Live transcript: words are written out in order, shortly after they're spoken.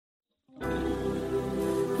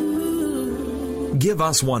Give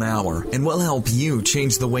us 1 hour and we'll help you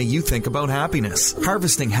change the way you think about happiness.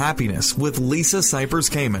 Harvesting Happiness with Lisa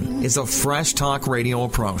Cypers-Kamen is a fresh talk radio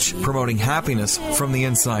approach promoting happiness from the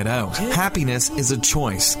inside out. Happiness is a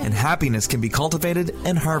choice, and happiness can be cultivated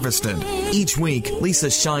and harvested. Each week,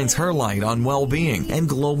 Lisa shines her light on well-being and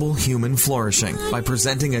global human flourishing by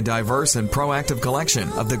presenting a diverse and proactive collection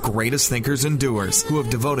of the greatest thinkers and doers who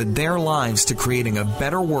have devoted their lives to creating a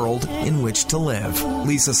better world in which to live.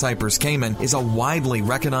 Lisa Cypers-Kamen is a widely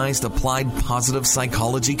recognized applied positive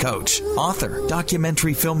psychology coach, author,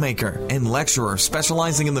 documentary filmmaker, and lecturer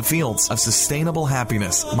specializing in the fields of sustainable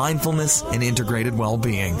happiness, mindfulness, and integrated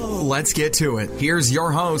well-being. Let's get to it. Here's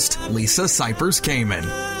your host, Lisa Cypers-Kamen.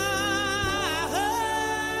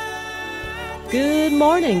 Good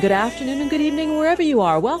morning, good afternoon, and good evening, wherever you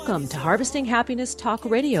are. Welcome to Harvesting Happiness Talk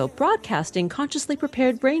Radio, broadcasting consciously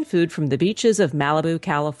prepared brain food from the beaches of Malibu,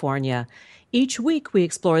 California. Each week, we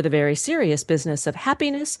explore the very serious business of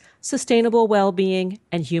happiness, sustainable well-being,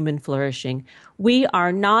 and human flourishing. We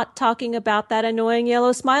are not talking about that annoying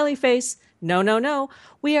yellow smiley face. No, no, no.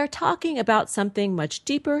 We are talking about something much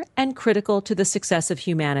deeper and critical to the success of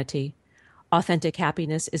humanity. Authentic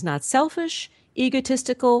happiness is not selfish,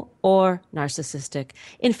 egotistical, or narcissistic.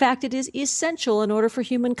 In fact, it is essential in order for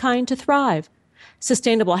humankind to thrive.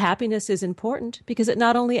 Sustainable happiness is important because it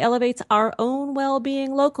not only elevates our own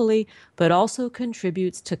well-being locally, but also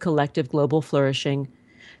contributes to collective global flourishing.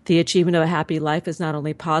 The achievement of a happy life is not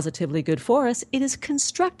only positively good for us, it is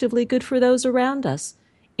constructively good for those around us.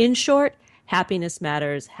 In short, happiness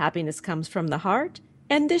matters. Happiness comes from the heart,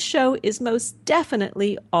 and this show is most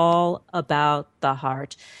definitely all about the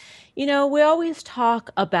heart. You know, we always talk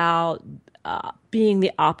about being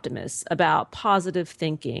the optimist, about positive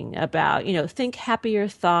thinking, about, think happier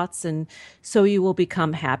thoughts and so you will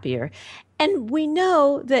become happier. And we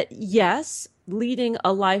know that, yes, leading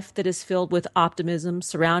a life that is filled with optimism,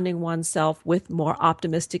 surrounding oneself with more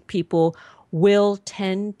optimistic people will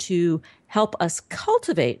tend to help us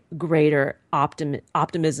cultivate greater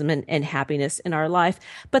optimism and happiness in our life.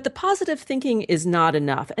 But the positive thinking is not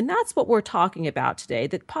enough. And that's what we're talking about today,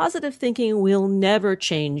 that positive thinking will never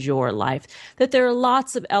change your life, that there are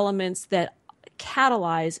lots of elements that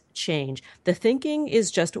catalyze change. The thinking is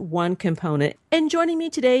just one component. And joining me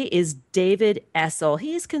today is David Essel.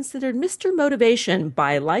 He is considered Mr. Motivation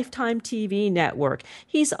by Lifetime TV Network.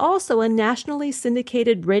 He's also a nationally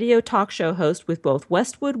syndicated radio talk show host with both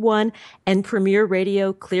Westwood One and Premier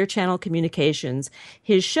Radio Clear Channel Communications.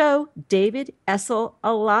 His show, David Essel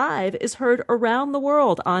Alive, is heard around the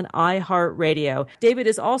world on iHeartRadio. David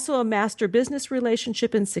is also a master business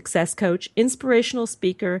relationship and success coach, inspirational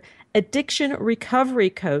speaker, addiction recovery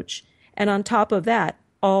coach, and on top of that,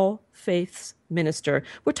 all faiths minister.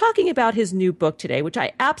 We're talking about his new book today, which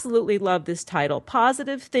I absolutely love this title,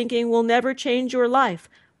 Positive Thinking Will Never Change Your Life,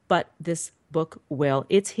 but this book will.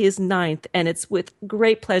 It's his 9th, and it's with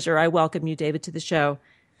great pleasure I welcome you, David, to the show.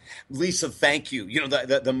 Lisa, thank you. You know,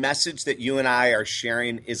 the message that you and I are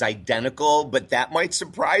sharing is identical, but that might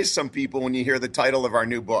surprise some people when you hear the title of our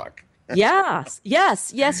new book. Yes. Well,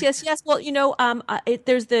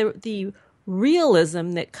 there's the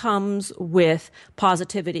realism that comes with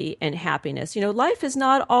positivity and happiness. Life is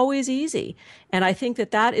not always easy. And I think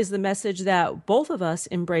that is the message that both of us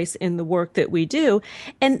embrace in the work that we do.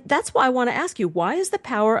 And that's why I want to ask you, why is the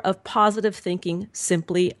power of positive thinking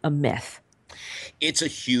simply a myth? It's a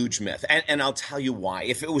huge myth, and I'll tell you why.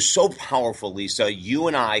 If it was so powerful, Lisa, you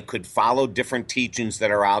and I could follow different teachings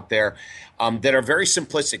that are out there that are very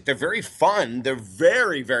simplistic. They're very fun. They're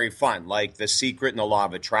very, very fun, like The Secret and the Law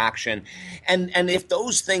of Attraction. And if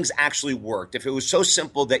those things actually worked, if it was so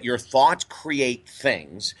simple that your thoughts create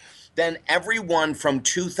things, then everyone from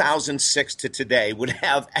 2006 to today would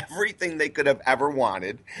have everything they could have ever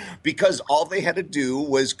wanted, because all they had to do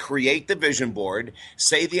was create the vision board,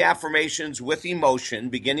 say the affirmations with emotion,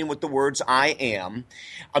 beginning with the words I am,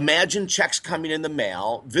 imagine checks coming in the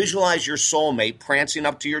mail, visualize your soulmate prancing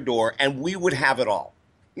up to your door, and we would have it all.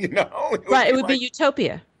 It would be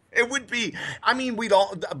utopia. It would be,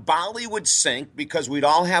 Bali would sink because we'd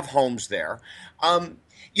all have homes there.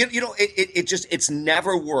 It's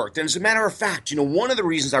never worked. And as a matter of fact, one of the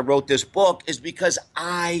reasons I wrote this book is because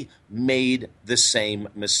I made the same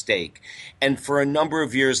mistake. And for a number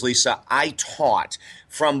of years, Lisa, I taught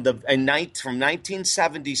from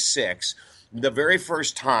 1976, the very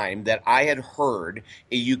first time that I had heard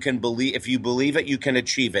if you believe it, you can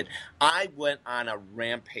achieve it. I went on a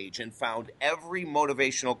rampage and found every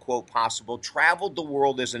motivational quote possible, traveled the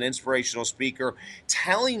world as an inspirational speaker,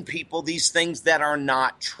 telling people these things that are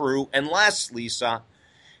not true unless, Lisa,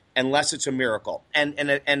 unless it's a miracle. And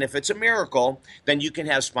if it's a miracle, then you can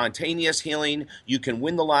have spontaneous healing. You can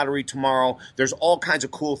win the lottery tomorrow. There's all kinds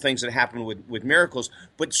of cool things that happen with miracles.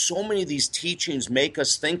 But so many of these teachings make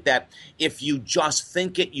us think that if you just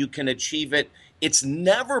think it, you can achieve it. It's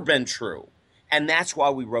never been true. And that's why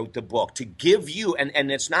we wrote the book, to give you, and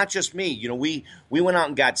it's not just me. You know, we went out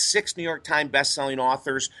and got 6 New York Times bestselling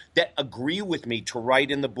authors that agree with me to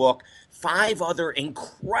write in the book, 5 other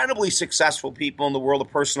incredibly successful people in the world of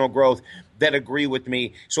personal growth that agree with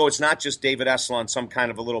me. So it's not just David Essel on some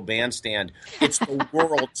kind of a little bandstand. It's the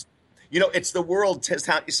world. You know, it's the world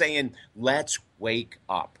saying, let's wake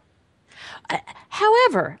up.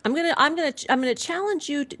 However, I'm gonna challenge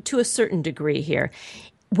you to a certain degree here.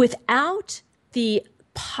 Without the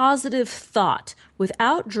positive thought,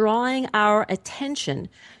 without drawing our attention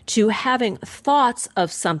to having thoughts of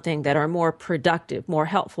something that are more productive, more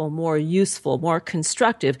helpful, more useful, more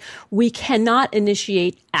constructive, we cannot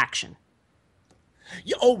initiate action.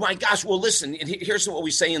 Yeah, oh my gosh. Well, listen, here's what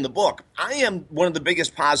we say in the book. I am one of the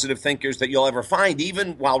biggest positive thinkers that you'll ever find,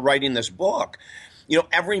 even while writing this book. You know,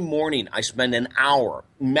 every morning I spend an hour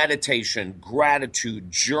meditation, gratitude,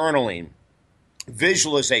 journaling,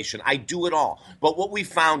 visualization. I do it all. But what we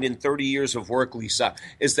found in 30 years of work, Lisa,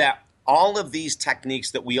 is that all of these techniques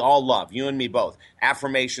that we all love, you and me both,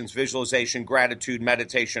 affirmations, visualization, gratitude,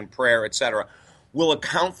 meditation, prayer, etc., will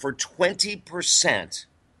account for 20%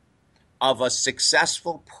 of a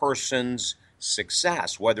successful person's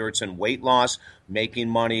success, whether it's in weight loss, making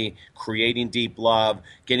money, creating deep love,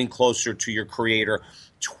 getting closer to your creator.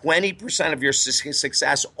 20% of your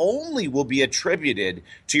success only will be attributed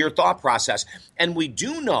to your thought process. And we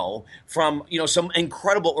do know from, you know, some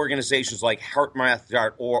incredible organizations like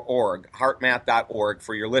heartmath.org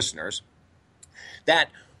for your listeners,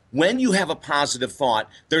 that when you have a positive thought,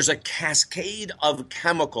 there's a cascade of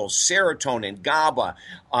chemicals, serotonin, GABA,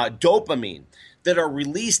 dopamine, that are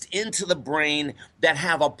released into the brain that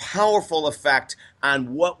have a powerful effect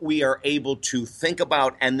on what we are able to think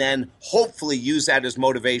about and then hopefully use that as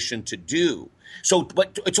motivation to do. So,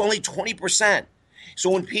 but it's only 20%. So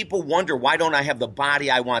when people wonder, why don't I have the body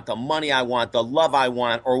I want, the money I want, the love I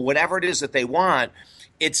want, or whatever it is that they want,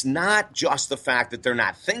 it's not just the fact that they're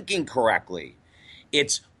not thinking correctly.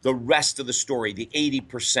 It's the rest of the story, the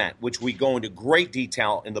 80%, which we go into great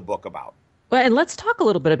detail in the book about. Well, and let's talk a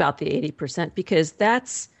little bit about the 80%, because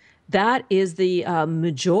that is the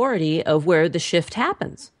majority of where the shift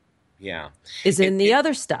happens. Yeah. Is in the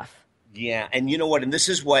other stuff. Yeah. And you know what? And this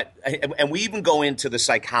is what, and we even go into the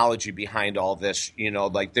psychology behind all this, you know,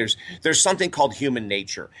 like there's something called human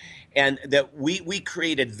nature. And that we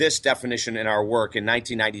created this definition in our work in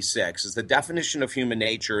 1996, is the definition of human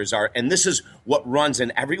nature is and this is what runs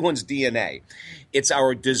in everyone's DNA. It's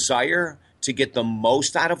our desire to get the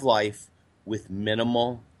most out of life with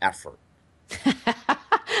minimal effort.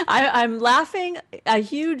 I'm laughing a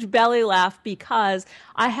huge belly laugh because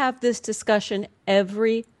I have this discussion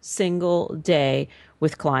every single day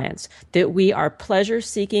with clients, that we are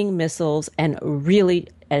pleasure-seeking missiles and really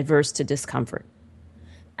adverse to discomfort.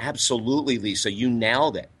 Absolutely, Lisa. You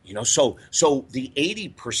nailed it. You know, so the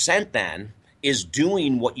 80% then is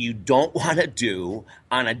doing what you don't want to do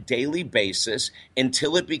on a daily basis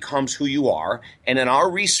until it becomes who you are. And in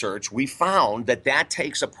our research, we found that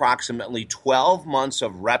takes approximately 12 months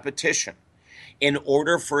of repetition in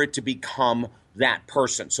order for it to become that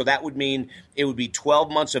person. So that would mean it would be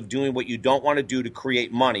 12 months of doing what you don't want to do to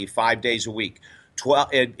create money 5 days a week.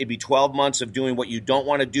 It'd be 12 months of doing what you don't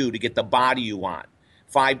want to do to get the body you want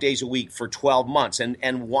 5 days a week for 12 months.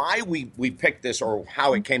 And why we picked this, or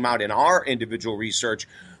how it came out in our individual research,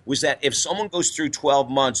 was that if someone goes through 12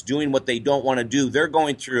 months doing what they don't want to do, they're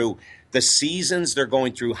going through the seasons, they're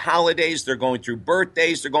going through holidays, they're going through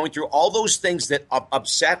birthdays, they're going through all those things that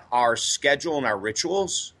upset our schedule and our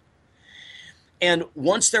rituals. And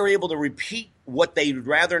once they're able to repeat what they'd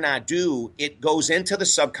rather not do, it goes into the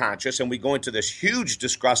subconscious, and we go into this huge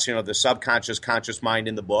discussion of the subconscious, conscious mind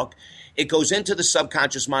in the book. It goes into the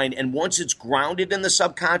subconscious mind, and once it's grounded in the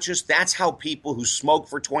subconscious, that's how people who smoke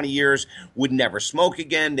for 20 years would never smoke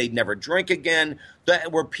again, they'd never drink again.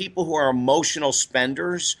 That were people who are emotional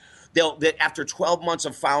spenders. After 12 months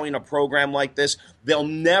of following a program like this, they'll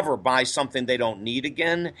never buy something they don't need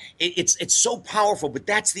again. It's so powerful, but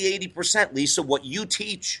that's the 80%, Lisa. What you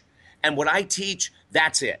teach and what I teach,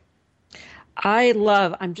 that's it.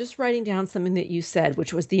 I'm just writing down something that you said,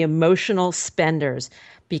 which was the emotional spenders,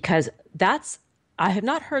 because I have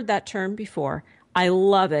not heard that term before. I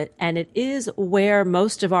love it. And it is where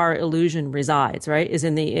most of our illusion resides, right? Is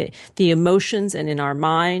in the emotions and in our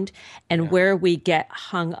mind, and where we get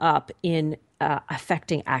hung up in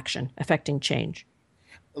affecting action, affecting change.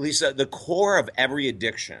 Lisa, the core of every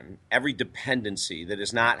addiction, every dependency that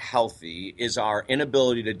is not healthy is our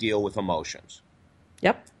inability to deal with emotions.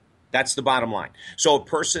 Yep. That's the bottom line. So a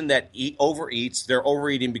person that overeats, they're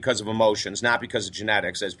overeating because of emotions, not because of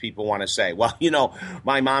genetics, as people want to say. Well,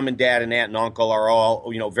 my mom and dad and aunt and uncle are all,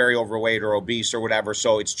 very overweight or obese or whatever,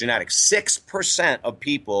 so it's genetic. 6% of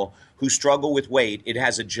people who struggle with weight, it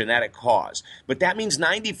has a genetic cause. But that means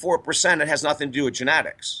 94% it has nothing to do with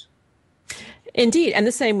genetics. Indeed. And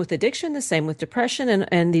the same with addiction, the same with depression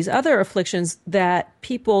and these other afflictions that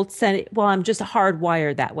people say, well, I'm just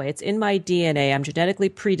hardwired that way. It's in my DNA. I'm genetically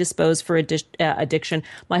predisposed for addiction.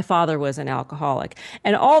 My father was an alcoholic.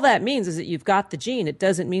 And all that means is that you've got the gene. It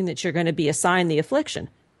doesn't mean that you're going to be assigned the affliction.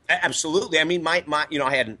 Absolutely. I mean, my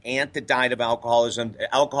I had an aunt that died of alcoholism.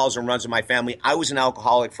 Alcoholism runs in my family. I was an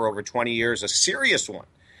alcoholic for over 20 years, a serious one.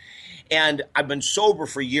 And I've been sober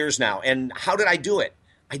for years now. And how did I do it?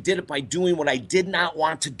 I did it by doing what I did not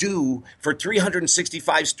want to do for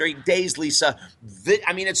 365 straight days, Lisa.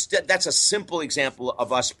 That's a simple example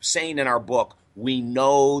of us saying in our book, we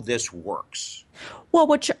know this works. Well,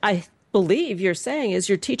 what I believe you're saying is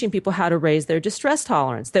you're teaching people how to raise their distress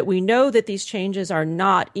tolerance, that we know that these changes are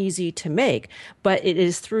not easy to make, but it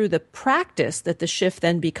is through the practice that the shift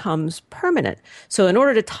then becomes permanent. So in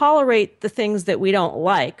order to tolerate the things that we don't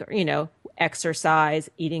like, exercise,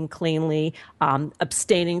 eating cleanly,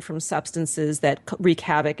 abstaining from substances that wreak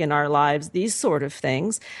havoc in our lives, these sort of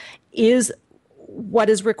things, is what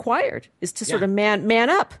is required, is to sort of man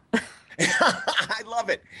up. I love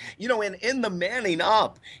it. And in the manning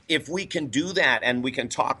up, if we can do that, and we can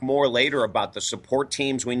talk more later about the support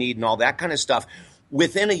teams we need and all that kind of stuff,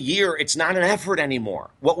 within a year, it's not an effort anymore.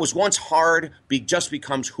 What was once hard just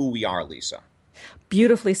becomes who we are, Lisa.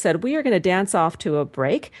 Beautifully said. We are going to dance off to a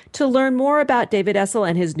break. To learn more about David Essel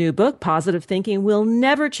and his new book, Positive Thinking Will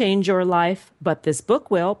Never Change Your Life, but this book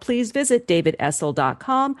will, please visit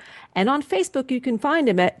davidessel.com. And on Facebook, you can find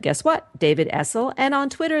him at, guess what, David Essel. And on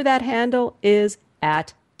Twitter, that handle is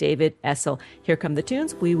at David Essel. Here come the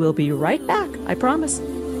tunes. We will be right back. I promise.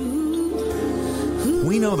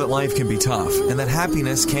 We know that life can be tough and that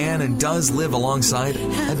happiness can and does live alongside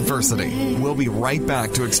adversity. We'll be right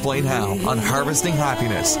back to explain how on Harvesting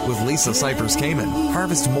Happiness with Lisa Cypers Kamen.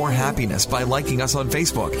 Harvest more happiness by liking us on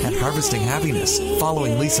Facebook at Harvesting Happiness,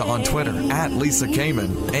 following Lisa on Twitter at Lisa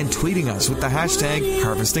Kamen, and tweeting us with the hashtag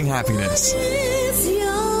Harvesting Happiness.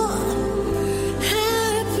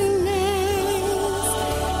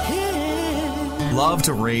 Love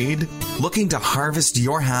to read? Looking to harvest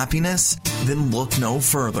your happiness? Then look no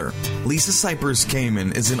further. Lisa Cypers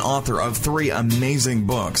Kamen is an author of 3 amazing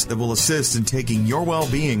books that will assist in taking your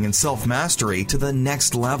well-being and self-mastery to the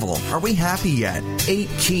next level. Are we happy yet? 8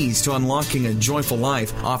 Keys to Unlocking a Joyful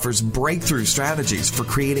Life offers breakthrough strategies for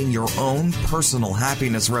creating your own personal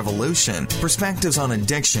happiness revolution. Perspectives on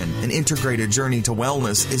Addiction, an integrated journey to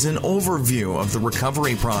wellness, is an overview of the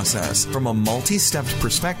recovery process from a multi-stepped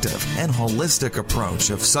perspective and holistic approach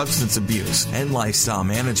of substance abuse and lifestyle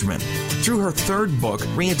management. Through her 3rd book,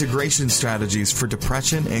 Reintegration Strategies for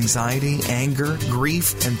Depression, Anxiety, Anger,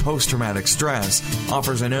 Grief, and Post-Traumatic Stress,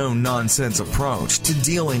 offers a no-nonsense approach to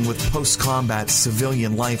dealing with post-combat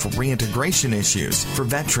civilian life reintegration issues for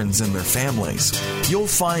veterans and their families. You'll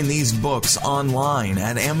find these books online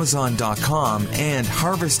at Amazon.com and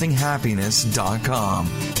HarvestingHappiness.com.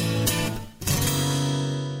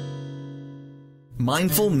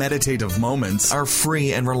 Mindful meditative moments are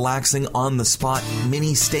free and relaxing on-the-spot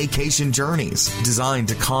mini staycation journeys designed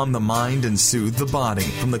to calm the mind and soothe the body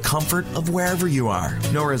from the comfort of wherever you are.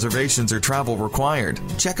 No reservations or travel required.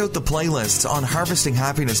 Check out the playlists on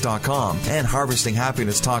HarvestingHappiness.com and Harvesting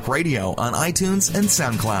Happiness Talk Radio on iTunes and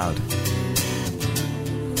SoundCloud.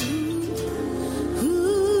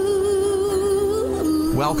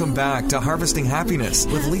 Welcome back to Harvesting Happiness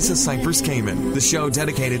with Lisa Cypers Kamen, the show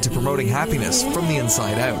dedicated to promoting happiness from the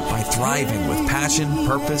inside out by thriving with passion,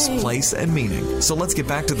 purpose, place, and meaning. So let's get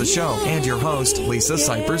back to the show and your host, Lisa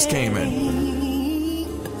Cypers Kamen.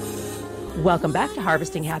 Welcome back to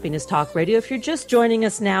Harvesting Happiness Talk Radio. If you're just joining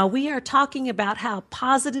us now, we are talking about how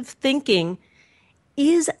positive thinking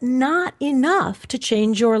is not enough to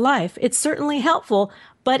change your life. It's certainly helpful,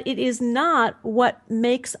 but it is not what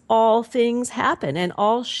makes all things happen and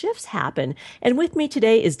all shifts happen. And with me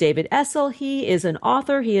today is David Essel. He is an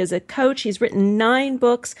author. He is a coach. He's written 9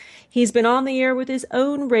 books. He's been on the air with his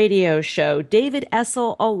own radio show, David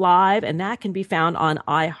Essel Alive, and that can be found on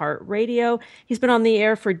iHeartRadio. He's been on the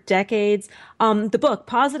air for decades. The book,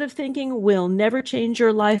 Positive Thinking Will Never Change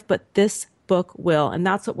Your Life, but This book will. And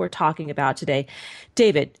that's what we're talking about today.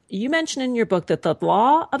 David, you mentioned in your book that the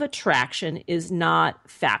law of attraction is not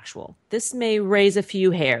factual. This may raise a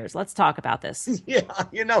few hairs. Let's talk about this. Yeah,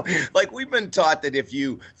 like we've been taught that if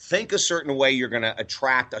you think a certain way, you're going to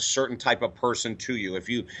attract a certain type of person to you. If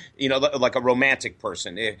like a romantic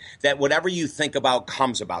person, that whatever you think about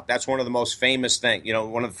comes about. That's one of the most famous things,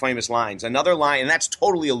 one of the famous lines. Another line, and that's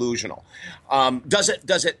totally illusional. Does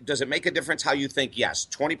it make a difference how you think? Yes.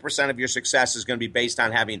 20% of your success is going to be based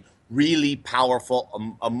on having really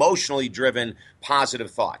powerful, emotionally driven, positive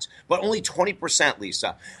thoughts. But only 20%,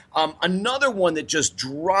 Lisa. Another one that just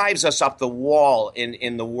drives us up the wall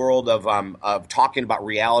in the world of talking about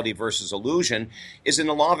reality versus illusion is in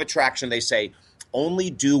the law of attraction. They say, only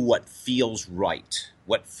do what feels right,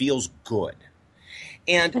 what feels good.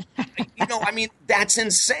 And, that's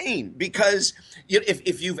insane because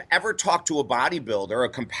if you've ever talked to a bodybuilder, a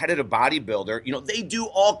competitive bodybuilder, they do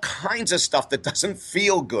all kinds of stuff that doesn't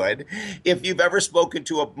feel good. If you've ever spoken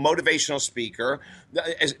to a motivational speaker,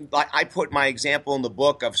 I put my example in the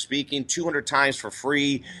book of speaking 200 times for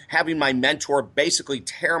free, having my mentor basically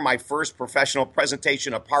tear my first professional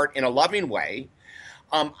presentation apart in a loving way.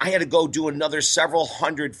 I had to go do another several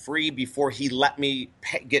hundred free before he let me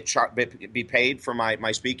be paid for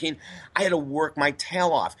my speaking. I had to work my tail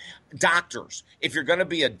off. Doctors, if you're going to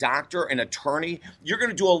be a doctor, an attorney, you're going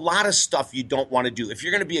to do a lot of stuff you don't want to do. If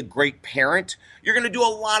you're going to be a great parent, you're going to do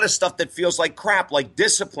a lot of stuff that feels like crap, like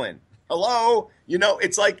discipline. Hello?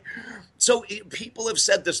 It's like... So people have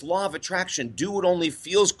said this law of attraction, do what only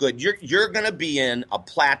feels good. You're going to be in a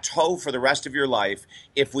plateau for the rest of your life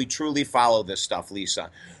if we truly follow this stuff,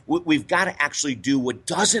 Lisa. We've got to actually do what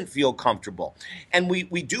doesn't feel comfortable. And we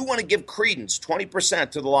do want to give credence,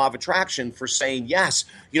 20% to the law of attraction for saying, yes,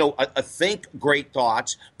 think great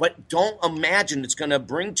thoughts, but don't imagine it's going to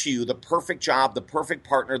bring to you the perfect job, the perfect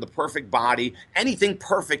partner, the perfect body, anything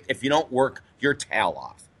perfect if you don't work your tail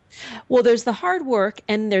off. Well, there's the hard work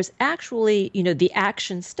and there's actually, the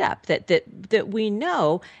action step that we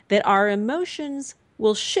know that our emotions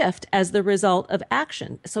will shift as the result of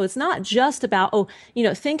action. So it's not just about,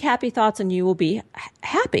 think happy thoughts and you will be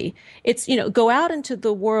happy. It's, go out into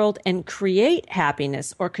the world and create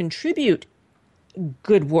happiness or contribute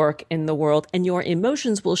good work in the world and your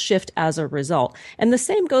emotions will shift as a result. And the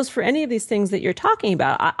same goes for any of these things that you're talking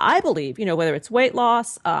about. I believe, whether it's weight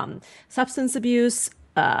loss, substance abuse,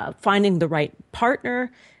 finding the right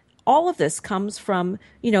partner, all of this comes from,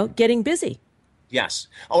 getting busy. Yes.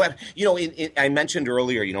 Oh, I mentioned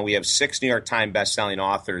earlier, we have 6 New York Times bestselling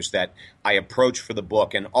authors that I approached for the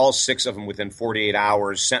book, and all 6 of them within 48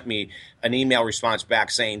 hours sent me an email response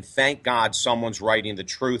back saying, thank God someone's writing the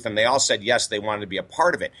truth. And they all said, yes, they wanted to be a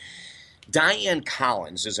part of it. Diane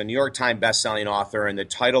Collins is a New York Times bestselling author, and the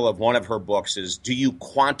title of one of her books is Do You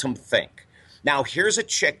Quantum Think? Now, here's a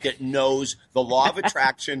chick that knows the law of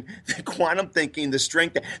attraction, the quantum thinking, the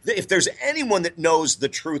strength. If there's anyone that knows the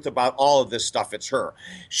truth about all of this stuff, it's her.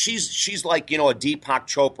 She's like, a Deepak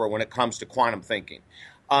Chopra when it comes to quantum thinking.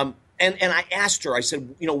 And I asked her, I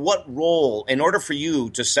said, what role, in order for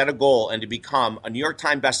you to set a goal and to become a New York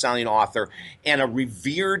Times bestselling author and a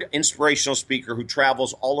revered inspirational speaker who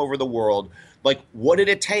travels all over the world, like, what did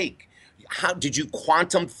it take? How did you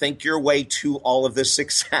quantum think your way to all of this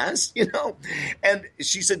success? And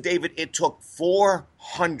she said, David, it took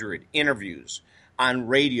 400 interviews on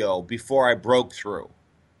radio before I broke through.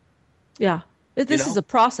 Yeah, this is a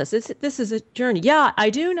process. This is a journey. Yeah,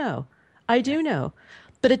 I do know.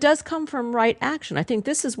 But it does come from right action. I think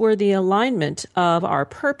this is where the alignment of our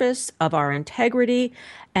purpose, of our integrity,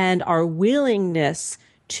 and our willingness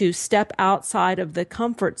to step outside of the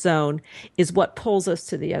comfort zone is what pulls us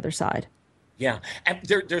to the other side. Yeah, and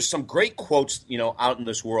there's some great quotes, out in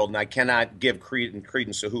this world, and I cannot give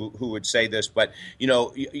credence to who would say this, but,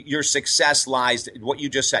 your success lies, what you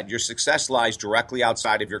just said, your success lies directly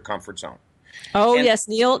outside of your comfort zone. Oh, and, yes,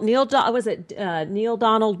 Neil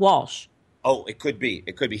Donald Walsh. Oh, it could be.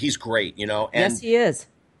 He's great, And, yes, he is.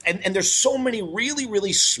 And there's so many really,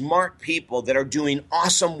 really smart people that are doing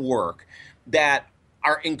awesome work that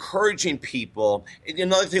are encouraging people.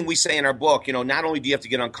 Another thing we say in our book, not only do you have to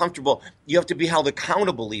get uncomfortable, you have to be held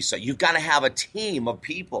accountable, Lisa. You've got to have a team of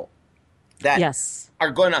people that are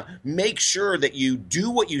going to make sure that you do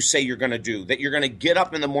what you say you're going to do, that you're going to get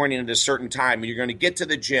up in the morning at a certain time, and you're going to get to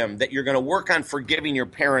the gym, that you're going to work on forgiving your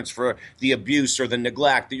parents for the abuse or the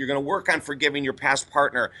neglect, that you're going to work on forgiving your past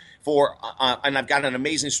partner for, and I've got an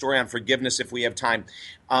amazing story on forgiveness if we have time.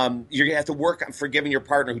 You're going to have to work on forgiving your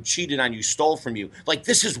partner who cheated on you, stole from you. Like,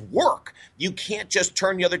 this is work. You can't just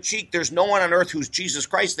turn the other cheek. There's no one on earth who's Jesus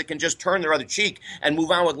Christ that can just turn their other cheek and move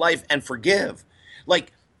on with life and forgive.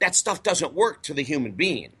 Like, that stuff doesn't work to the human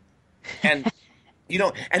being. And,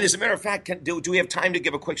 and as a matter of fact, do we have time to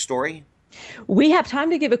give a quick story? We have time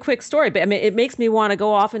to give a quick story, but I mean, it makes me want to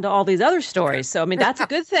go off into all these other stories. So, I mean, that's a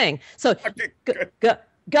good thing. So Okay,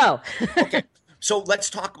 go. Okay. So let's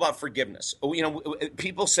talk about forgiveness.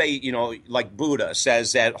 People say, like Buddha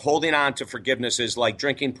says that holding on to forgiveness is like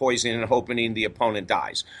drinking poison and hoping the opponent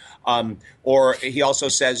dies. Or he also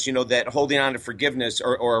says, that holding on to forgiveness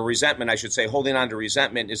or a resentment, I should say, holding on to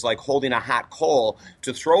resentment is like holding a hot coal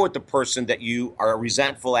to throw at the person that you are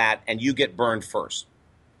resentful at, and you get burned first.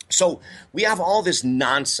 So we have all this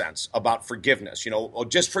nonsense about forgiveness,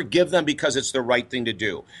 just forgive them because it's the right thing to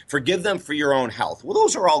do. Forgive them for your own health. Well,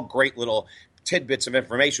 those are all great little tidbits of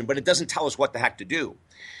information, but it doesn't tell us what the heck to do.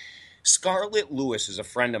 Scarlett Lewis is a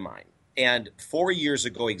friend of mine, and 4 years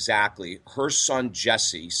ago exactly, her son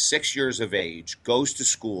Jesse, 6 years of age, goes to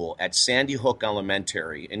school at Sandy Hook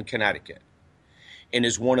Elementary in Connecticut and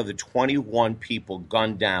is one of the 21 people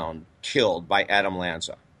gunned down, killed by Adam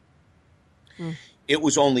Lanza. It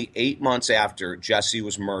was only 8 months after Jesse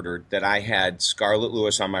was murdered that I had Scarlett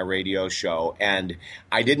Lewis on my radio show, and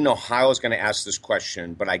I didn't know how I was going to ask this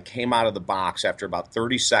question, but I came out of the box after about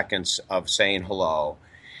 30 seconds of saying hello,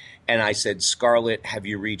 and I said, Scarlett, have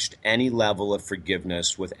you reached any level of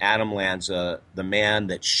forgiveness with Adam Lanza, the man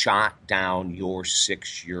that shot down your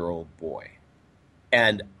 6-year-old boy?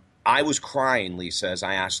 And I was crying, Lisa, as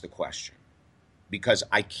I asked the question, because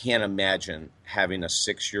I can't imagine having a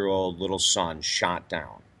 6-year-old little son shot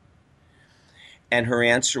down. And her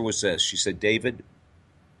answer was this. She said, David,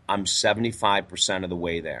 I'm 75% of the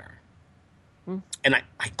way there. And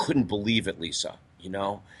I couldn't believe it, Lisa,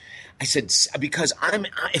 I said, because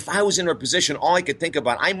if I was in her position, all I could think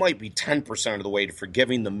about, I might be 10% of the way to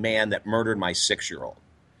forgiving the man that murdered my 6-year-old.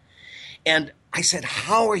 And I said,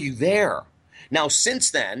 how are you there? Now,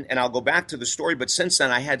 since then, and I'll go back to the story, but since then,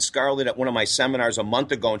 I had Scarlett at one of my seminars a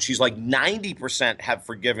month ago, and she's like 90% have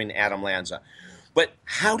forgiven Adam Lanza. But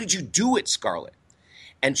how did you do it, Scarlett?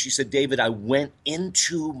 And she said, David, I went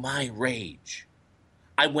into my rage.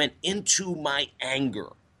 I went into my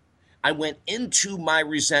anger. I went into my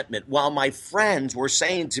resentment while my friends were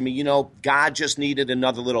saying to me, God just needed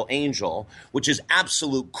another little angel, which is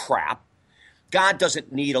absolute crap. God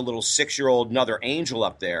doesn't need a little 6-year-old, another angel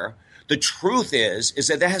up there. The truth is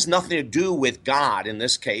that has nothing to do with God in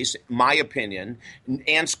this case, my opinion,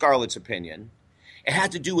 and Scarlett's opinion. It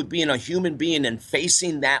had to do with being a human being and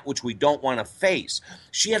facing that which we don't want to face.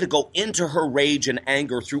 She had to go into her rage and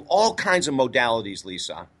anger through all kinds of modalities,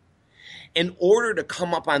 Lisa, in order to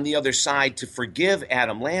come up on the other side to forgive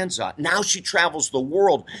Adam Lanza. Now she travels the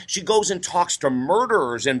world. She goes and talks to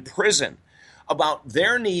murderers in prison about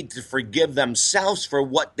their need to forgive themselves for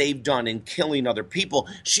what they've done in killing other people.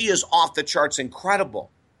 She is off the charts incredible.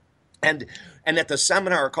 And at the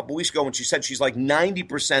seminar a couple weeks ago when she said she's like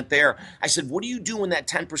 90% there, I said, what do you do when that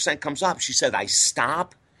 10% comes up? She said, I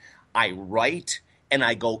stop, I write, and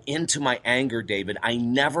I go into my anger, David. I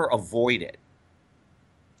never avoid it.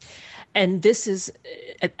 And this is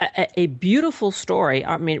a beautiful story.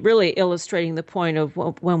 I mean, really illustrating the point of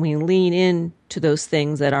when we lean in to those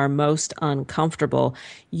things that are most uncomfortable,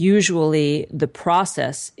 usually the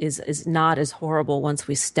process is not as horrible once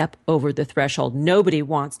we step over the threshold. Nobody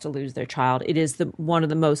wants to lose their child. It is one of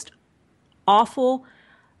the most awful.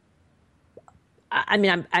 I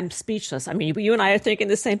mean, I'm speechless. I mean, you and I are thinking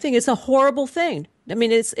the same thing. It's a horrible thing. I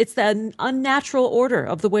mean, it's the unnatural order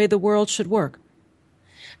of the way the world should work.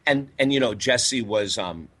 And Jesse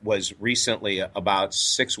was recently, about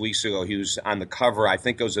 6 weeks ago, he was on the cover, I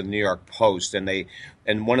think it was of the New York Post,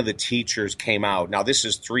 and one of the teachers came out. Now, this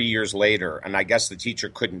is 3 years later, and I guess the teacher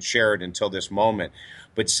couldn't share it until this moment,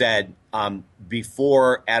 but said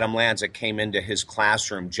before Adam Lanza came into his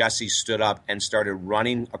classroom, Jesse stood up and started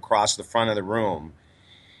running across the front of the room,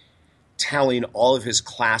 telling all of his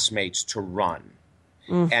classmates to run.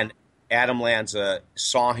 And Adam Lanza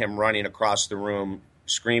saw him running across the room,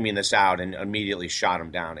 screaming this out, and immediately shot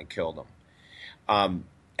him down and killed him.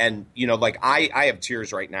 I have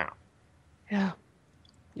tears right now. Yeah.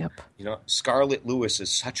 Yep. Scarlett Lewis is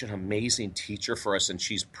such an amazing teacher for us, and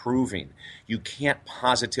she's proving you can't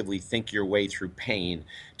positively think your way through pain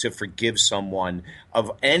to forgive someone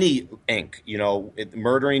of any ilk,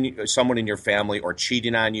 murdering someone in your family or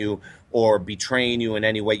cheating on you or betraying you in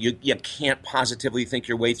any way. You can't positively think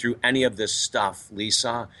your way through any of this stuff,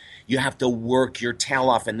 Lisa. You have to work your tail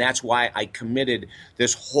off, and that's why I committed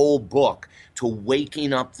this whole book to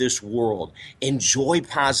waking up this world. Enjoy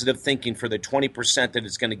positive thinking for the 20% that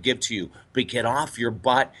it's going to give to you, but get off your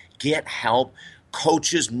butt, get help,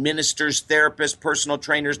 coaches, ministers, therapists, personal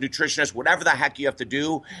trainers, nutritionists, whatever the heck you have to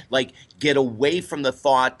do, like get away from the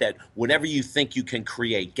thought that whatever you think you can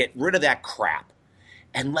create, get rid of that crap.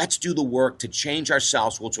 And let's do the work to change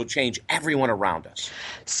ourselves, which will change everyone around us.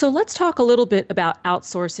 So let's talk a little bit about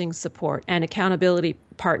outsourcing support and accountability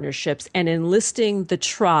partnerships and enlisting the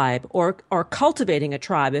tribe or cultivating a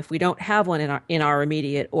tribe if we don't have one in our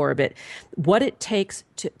immediate orbit, what it takes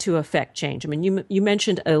to affect change. I mean, you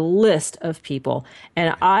mentioned a list of people,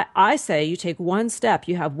 and I say you take one step.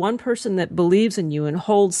 You have one person that believes in you and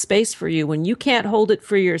holds space for you when you can't hold it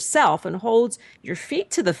for yourself and holds your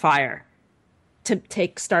feet to the fire to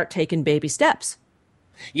start taking baby steps.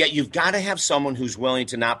 Yeah, you've got to have someone who's willing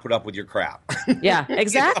to not put up with your crap. Yeah,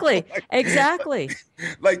 exactly. Exactly.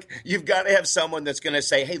 Like, you've got to have someone that's going to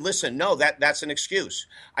say, hey, listen, no, that's an excuse.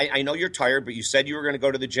 I know you're tired, but you said you were going to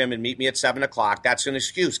go to the gym and meet me at 7 o'clock. That's an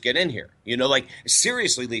excuse. Get in here. Like,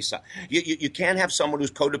 seriously, Lisa, you can't have someone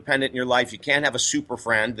who's codependent in your life. You can't have a super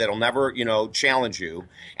friend that'll never, challenge you.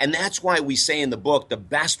 And that's why we say in the book, the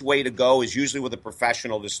best way to go is usually with a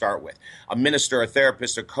professional to start with. A minister, a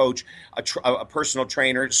therapist, a coach, a personal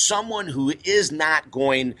trainer, someone who is not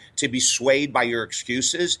going to be swayed by your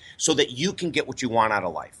excuses so that you can get what you want out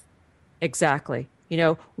of life. Exactly.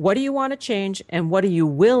 What do you want to change and what are you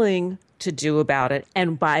willing to do about it?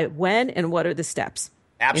 And by when and what are the steps?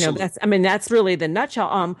 Absolutely. That's really the nutshell.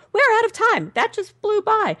 We're out of time. That just flew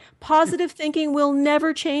by. Positive thinking will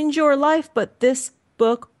never change your life, but this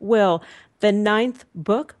book will. The 9th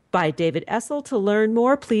book by David Essel. To learn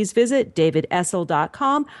more, please visit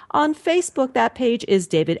davidessel.com. On Facebook, that page is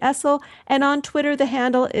David Essel. And on Twitter, the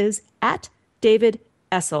handle is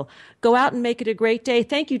 @DavidEssel. Go out and make it a great day.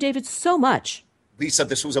 Thank you, David, so much. Lisa,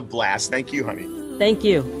 this was a blast. Thank you, honey. Thank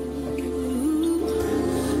you.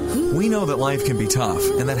 We know that life can be tough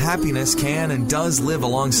and that happiness can and does live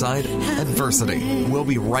alongside adversity. We'll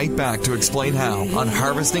be right back to explain how on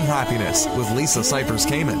Harvesting Happiness with Lisa Cypers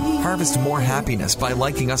Kamen. Harvest more happiness by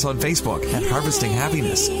liking us on Facebook at Harvesting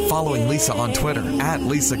Happiness, following Lisa on Twitter at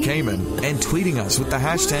Lisa Kamen, and tweeting us with the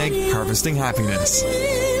hashtag Harvesting Happiness.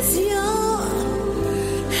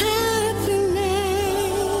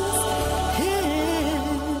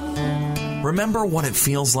 Remember what it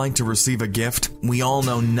feels like to receive a gift? We all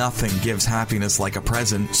know nothing gives happiness like a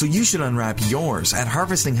present, so you should unwrap yours at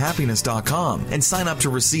harvestinghappiness.com and sign up to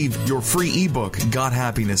receive your free ebook, Got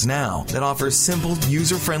Happiness Now, that offers simple,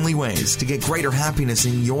 user-friendly ways to get greater happiness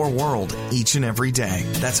in your world each and every day.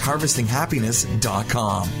 That's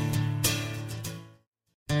harvestinghappiness.com.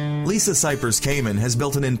 Lisa Cypers Kamen has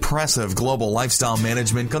built an impressive global lifestyle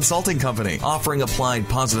management consulting company offering applied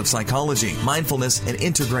positive psychology, mindfulness, and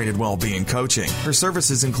integrated well-being coaching. Her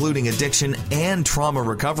services, including addiction and trauma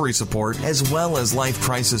recovery support, as well as life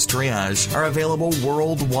crisis triage, are available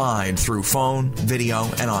worldwide through phone, video,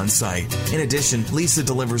 and on-site. In addition, Lisa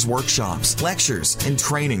delivers workshops, lectures, and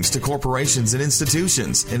trainings to corporations and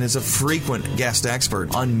institutions and is a frequent guest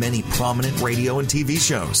expert on many prominent radio and TV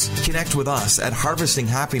shows. Connect with us at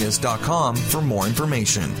harvestinghappiness.com for more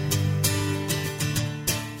information.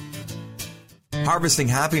 Harvesting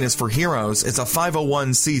Happiness for Heroes is a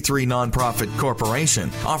 501c3 nonprofit corporation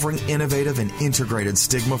offering innovative and integrated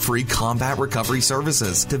stigma-free combat recovery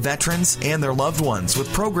services to veterans and their loved ones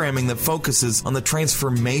with programming that focuses on the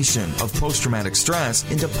transformation of post-traumatic stress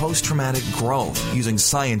into post-traumatic growth using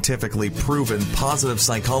scientifically proven positive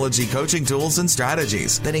psychology coaching tools and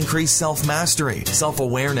strategies that increase self-mastery,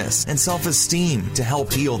 self-awareness, and self-esteem to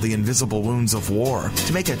help heal the invisible wounds of war.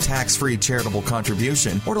 To make a tax-free charitable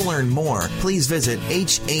contribution or to learn more, please visit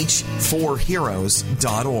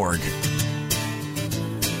hh4heroes.org.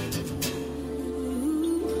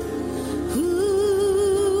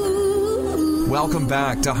 Welcome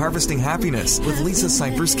back to Harvesting Happiness with Lisa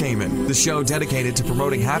Cypers Kamen, the show dedicated to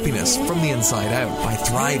promoting happiness from the inside out by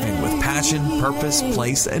thriving with passion, purpose,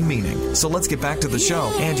 place, and meaning. So let's get back to the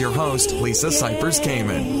show and your host, Lisa Cypers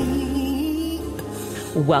Kamen.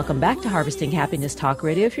 Welcome back to Harvesting Happiness Talk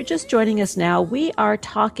Radio. If you're just joining us now, we are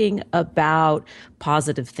talking about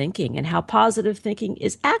positive thinking and how positive thinking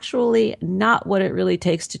is actually not what it really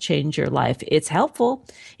takes to change your life. It's helpful.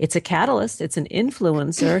 It's a catalyst. It's an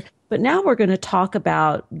influencer. But now we're going to talk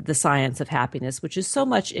about the science of happiness, which is so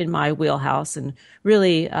much in my wheelhouse and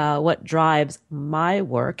really what drives my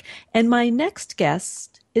work. And my next guest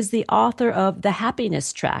is the author of The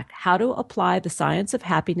Happiness Track, How to Apply the Science of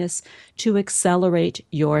Happiness to Accelerate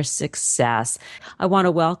Your Success. I want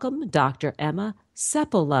to welcome Dr. Emma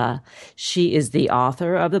Seppala. She is the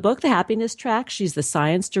author of the book, The Happiness Track. She's the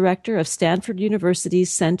science director of Stanford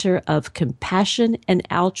University's Center of Compassion and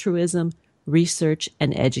Altruism research,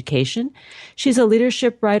 and education. She's a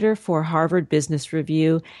leadership writer for Harvard Business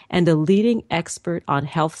Review and a leading expert on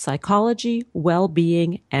health psychology,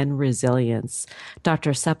 well-being, and resilience.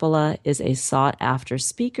 Dr. Seppala is a sought-after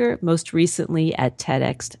speaker, most recently at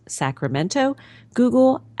TEDx Sacramento,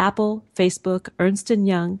 Google, Apple, Facebook, Ernst &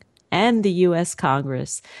 Young, and the U.S.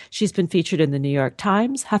 Congress. She's been featured in the New York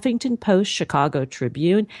Times, Huffington Post, Chicago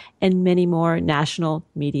Tribune, and many more national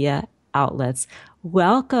media outlets.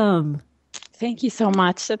 Welcome. Thank you so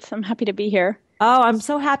much. I'm happy to be here. Oh, I'm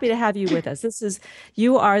so happy to have you with us.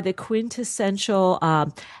 You are the quintessential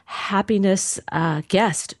happiness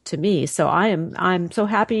guest to me. So I'm so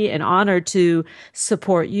happy and honored to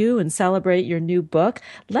support you and celebrate your new book.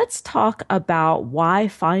 Let's talk about why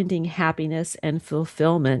finding happiness and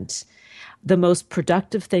fulfillment, the most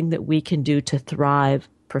productive thing that we can do to thrive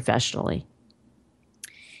professionally.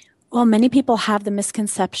 Well, many people have the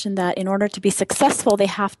misconception that in order to be successful, they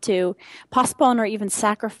have to postpone or even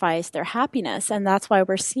sacrifice their happiness. And that's why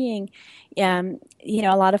we're seeing, a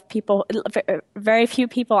lot of people, very few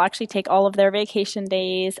people actually take all of their vacation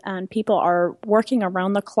days, and people are working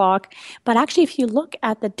around the clock. But actually, if you look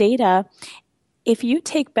at the data, if you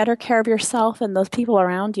take better care of yourself and those people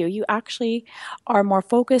around you, you actually are more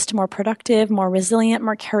focused, more productive, more resilient,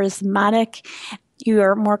 more charismatic. You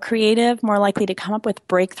are more creative, more likely to come up with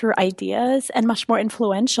breakthrough ideas, and much more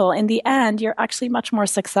influential. In the end, you're actually much more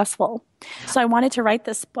successful. So I wanted to write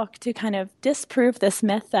this book to kind of disprove this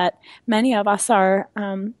myth that many of us are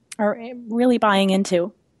really buying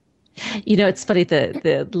into. You know, it's funny,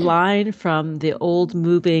 the line from the old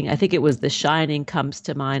movie, I think it was The Shining, comes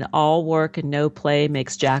to mind. All work and no play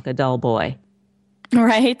makes Jack a dull boy.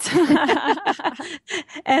 Right.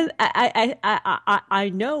 And I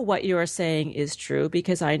know what you are saying is true,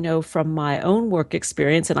 because I know from my own work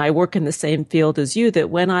experience, and I work in the same field as you, that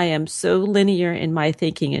when I am so linear in my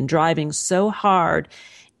thinking and driving so hard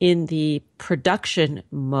in the production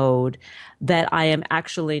mode, that I am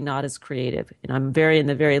actually not as creative. And I'm in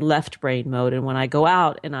the very left brain mode. And when I go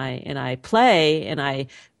out and I play and I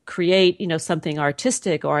create, something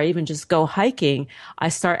artistic, or I even just go hiking, I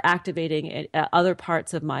start activating other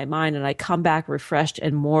parts of my mind, and I come back refreshed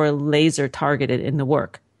and more laser targeted in the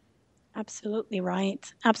work. Absolutely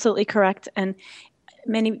right. Absolutely correct. And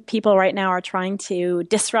many people right now are trying to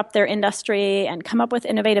disrupt their industry and come up with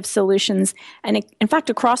innovative solutions. And in fact,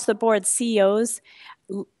 across the board, CEOs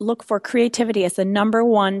look for creativity as the number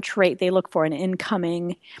one trait they look for in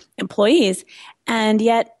incoming employees. And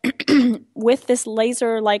yet, with this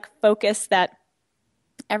laser-like focus that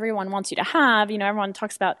everyone wants you to have, everyone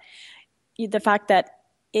talks about the fact that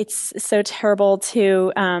it's so terrible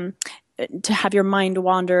to have your mind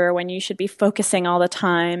wander when you should be focusing all the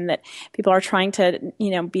time, that people are trying to,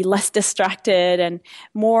 be less distracted and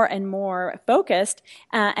more focused.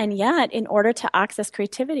 And yet, in order to access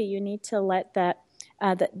creativity, you need to let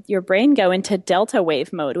your brain go into delta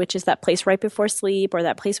wave mode, which is that place right before sleep, or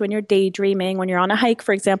that place when you're daydreaming, when you're on a hike,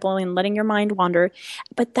 for example, and letting your mind wander.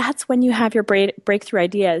 But that's when you have your breakthrough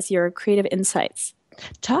ideas, your creative insights.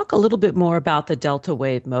 Talk a little bit more about the delta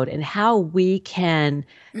wave mode and how we can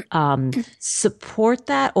support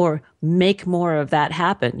that or make more of that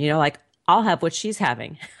happen. Like, I'll have what she's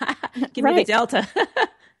having. Give me the delta.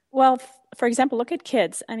 Well, for example, look at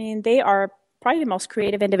kids. I mean, they are probably the most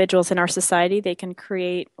creative individuals in our society. They can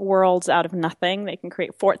create worlds out of nothing. They can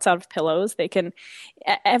create forts out of pillows. They can,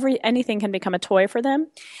 anything can become a toy for them.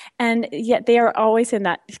 And yet they are always in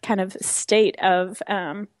that kind of state of,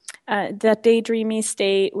 that daydreamy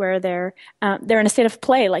state where they're in a state of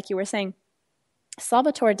play, like you were saying.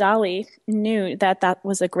 Salvatore Dali knew that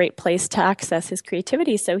was a great place to access his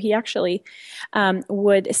creativity. So he actually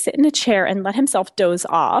would sit in a chair and let himself doze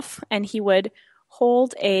off, and he would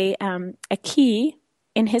hold a key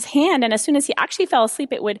in his hand, and as soon as he actually fell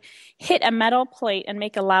asleep, it would hit a metal plate and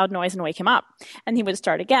make a loud noise and wake him up. And he would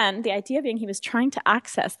start again. The idea being he was trying to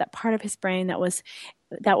access that part of his brain that was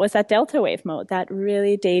that delta wave mode, that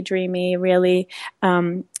really daydreamy, really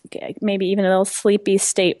maybe even a little sleepy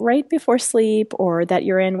state right before sleep, or that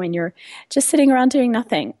you're in when you're just sitting around doing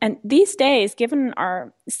nothing. And these days, given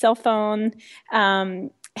our cell phone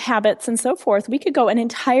habits and so forth, we could go an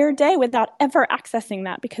entire day without ever accessing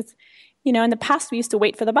that, because in the past we used to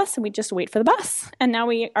wait for the bus and we just wait for the bus, and now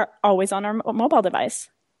we are always on our mobile device.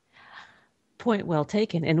 Point well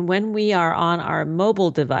taken. And when we are on our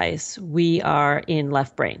mobile device, we are in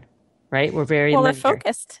left brain, right? We're very linear. They're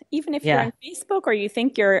focused. Even if you're on Facebook or you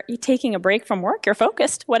think you're taking a break from work, you're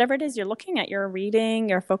focused. Whatever it is you're looking at, you're reading,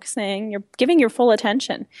 you're focusing, you're giving your full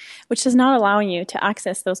attention, which is not allowing you to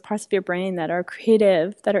access those parts of your brain that are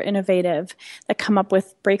creative, that are innovative, that come up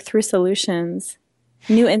with breakthrough solutions,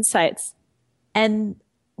 new insights. And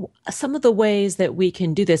some of the ways that we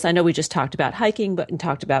can do this, I know we just talked about hiking, but and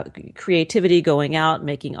talked about creativity, going out,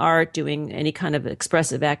 making art, doing any kind of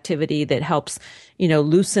expressive activity that helps,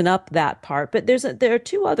 loosen up that part. But there are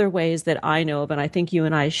two other ways that I know of, and I think you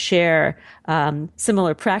and I share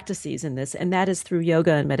similar practices in this, and that is through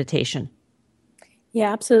yoga and meditation.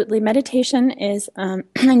 Yeah, absolutely. Meditation is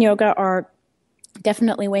and yoga are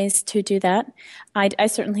definitely ways to do that. I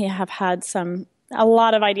certainly have had a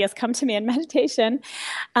lot of ideas come to me in meditation.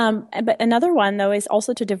 But another one, though, is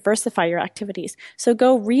also to diversify your activities. So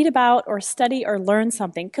go read about or study or learn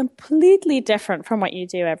something completely different from what you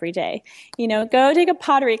do every day. Go take a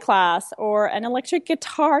pottery class or an electric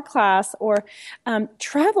guitar class, or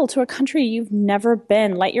travel to a country you've never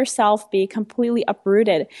been. Let yourself be completely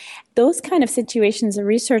uprooted. Those kind of situations, the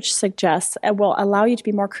research suggests, will allow you to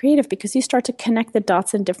be more creative because you start to connect the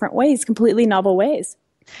dots in different ways, completely novel ways.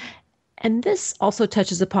 And this also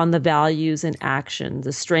touches upon the values and actions,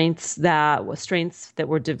 the strengths that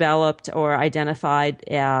were developed or identified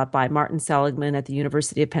by Martin Seligman at the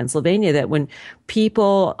University of Pennsylvania, that when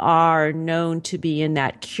people are known to be in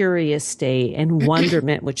that curious state and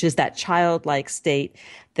wonderment, which is that childlike state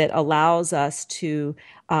that allows us to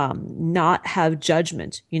not have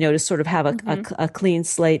judgment, to sort of have a clean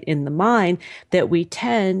slate in the mind, that we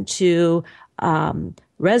tend to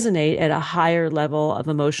resonate at a higher level of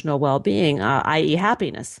emotional well-being, i.e.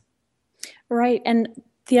 happiness. Right. And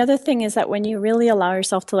the other thing is that when you really allow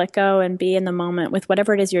yourself to let go and be in the moment with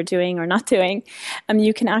whatever it is you're doing or not doing,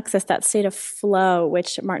 you can access that state of flow,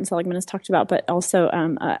 which Martin Seligman has talked about, but also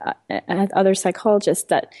other psychologists,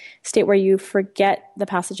 that state where you forget the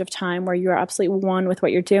passage of time, where you're absolutely one with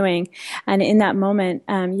what you're doing. And in that moment,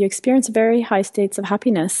 you experience very high states of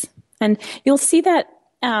happiness. And you'll see that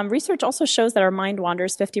research also shows that our mind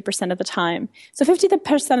wanders 50% of the time. So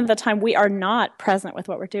 50% of the time, we are not present with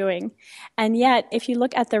what we're doing. And yet, if you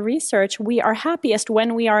look at the research, we are happiest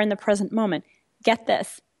when we are in the present moment. Get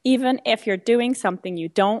this, even if you're doing something you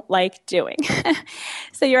don't like doing.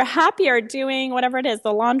 So you're happier doing whatever it is,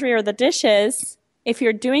 the laundry or the dishes, if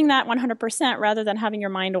you're doing that 100% rather than having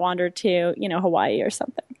your mind wander to, Hawaii or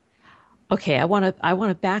something. Okay, I want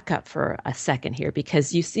to back up for a second here,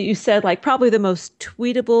 because you said like probably the most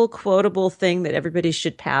tweetable, quotable thing that everybody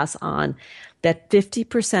should pass on, that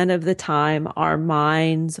 50% of the time our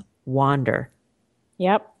minds wander.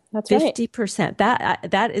 Yep, that's right. 50%.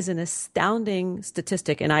 That is an astounding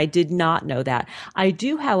statistic, and I did not know that. I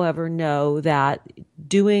do, however, know that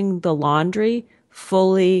doing the laundry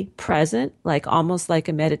fully present, like almost like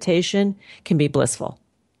a meditation, can be blissful.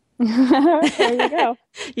 There you go.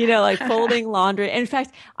 Like folding laundry. In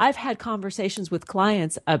fact, I've had conversations with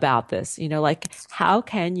clients about this, like how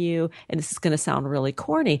can you, and this is going to sound really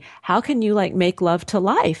corny, how can you like make love to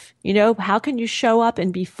life? How can you show up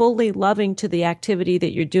and be fully loving to the activity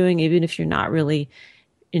that you're doing, even if you're not really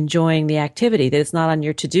enjoying the activity, that it's not on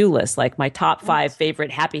your to-do list, like my top 5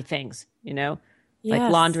 favorite happy things, Yes.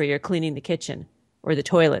 like laundry or cleaning the kitchen or the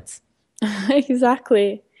toilets.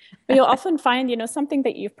 Exactly. But you'll often find, something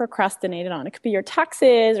that you've procrastinated on. It could be your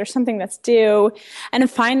taxes or something that's due. And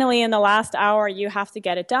finally, in the last hour, you have to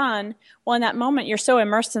get it done. Well, in that moment, you're so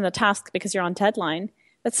immersed in the task because you're on deadline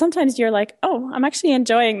that sometimes you're like, oh, I'm actually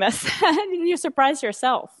enjoying this. And you surprise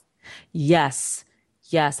yourself. Yes.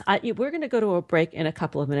 We're going to go to a break in a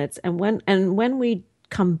couple of minutes. And when we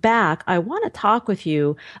come back, I want to talk with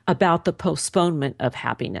you about the postponement of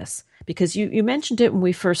happiness, because you mentioned it when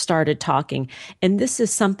we first started talking. And this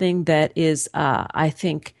is something that is, I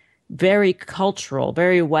think, very cultural,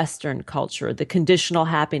 very Western culture, the conditional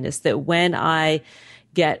happiness, that when I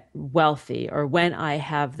get wealthy, or when I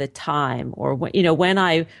have the time, or when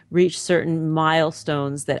I reach certain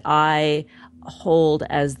milestones that I hold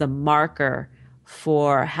as the marker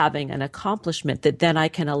for having an accomplishment, that then I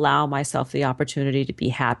can allow myself the opportunity to be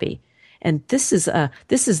happy. And this is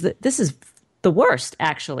the worst,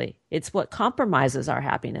 actually. It's what compromises our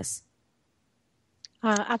happiness.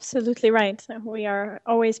 Absolutely right. We are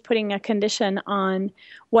always putting a condition on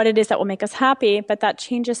what it is that will make us happy, but that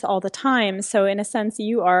changes all the time. So in a sense,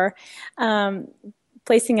 you are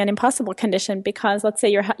placing an impossible condition, because let's say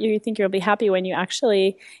you think you'll be happy when you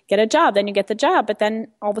actually get a job, then you get the job, but then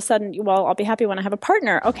all of a sudden, well, I'll be happy when I have a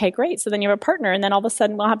partner. Okay, great. So then you have a partner, and then all of a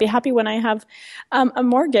sudden, well, I'll be happy when I have a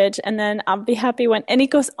mortgage, and then I'll be happy when, and it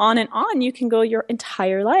goes on and on. You can go your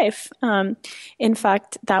entire life, in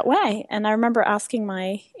fact, that way. And I remember asking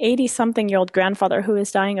my 80-something-year-old grandfather who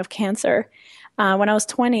is dying of cancer, when I was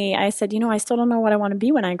 20, I said, I still don't know what I want to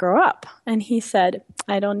be when I grow up. And he said,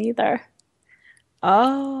 I don't either.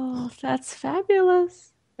 Oh, that's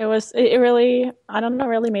fabulous. It really, I don't know,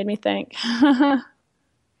 really made me think.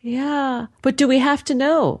 Yeah. But do we have to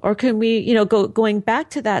know? Or can we, going back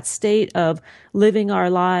to that state of living our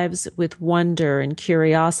lives with wonder and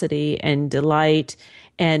curiosity and delight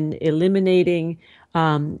and eliminating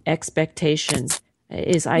expectation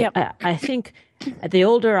Yep. I think the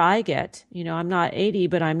older I get, I'm not 80,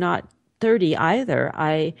 but I'm not 30 either.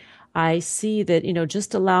 I see that,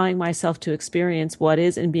 just allowing myself to experience what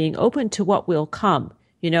is and being open to what will come,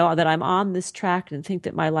 that I'm on this track and think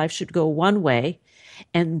that my life should go one way.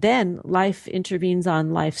 And then life intervenes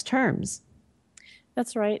on life's terms.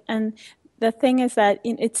 That's right. And the thing is that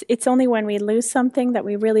it's only when we lose something that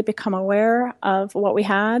we really become aware of what we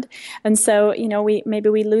had. And so, we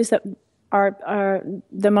lose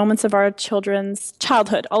the moments of our children's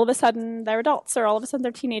childhood. All of a sudden they're adults, or all of a sudden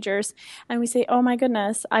they're teenagers, and we say, oh my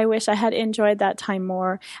goodness, I wish I had enjoyed that time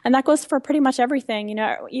more. And that goes for pretty much everything.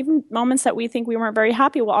 Even moments that we think we weren't very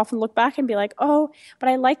happy, we'll often look back and be like, oh, but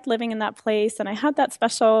I liked living in that place, and I had that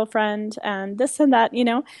special friend, and this and that,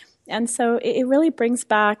 And so it really brings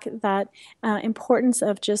back that importance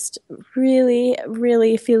of just really,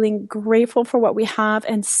 really feeling grateful for what we have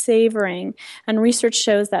and savoring. And research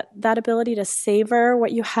shows that that ability to savor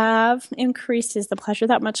what you have increases the pleasure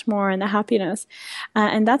that much more and the happiness.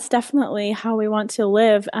 And that's definitely how we want to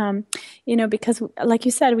live, because like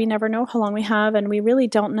you said, we never know how long we have, and we really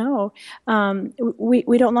don't know.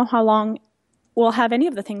 We don't know how long we'll have any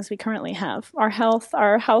of the things we currently have, our health,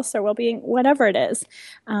 our house, our well-being, whatever it is.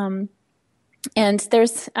 And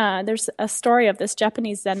there's a story of this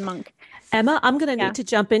Japanese Zen monk. Emma, I'm going to need to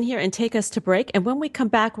jump in here and take us to break. And when we come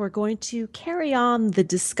back, we're going to carry on the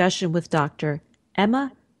discussion with Dr.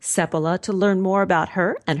 Emma Seppala to learn more about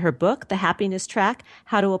her and her book, The Happiness Track,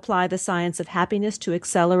 How to Apply the Science of Happiness to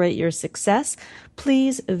Accelerate Your Success.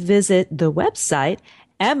 Please visit the website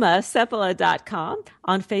EmmaSeppala.com.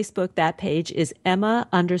 On Facebook, that page is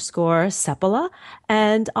Emma_Seppala.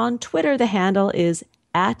 And on Twitter, the handle is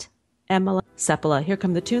 @EmmaSeppala. Here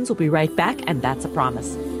come the tunes. We'll be right back, and that's a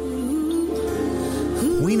promise.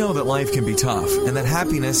 We know that life can be tough and that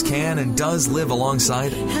happiness can and does live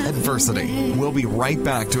alongside adversity. We'll be right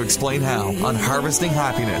back to explain how on Harvesting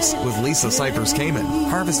Happiness with Lisa Cypers Kamen.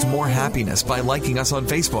 Harvest more happiness by liking us on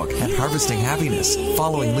Facebook at Harvesting Happiness,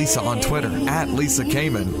 following Lisa on Twitter @Lisa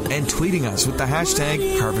Kamen, and tweeting us with the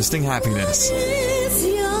hashtag Harvesting Happiness.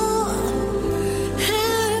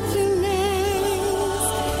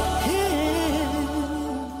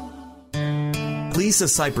 Lisa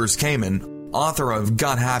Cypers Kamen, author of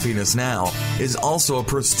Got Happiness Now, is also a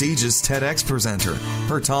prestigious TEDx presenter.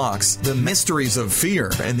 Her talks, The Mysteries of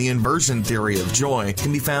Fear and the Inversion Theory of Joy,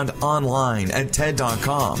 can be found online at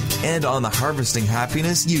TED.com and on the Harvesting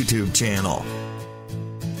Happiness YouTube channel.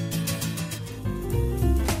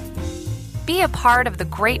 Be a part of the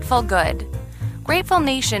Grateful Good. Grateful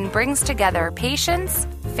Nation brings together patients,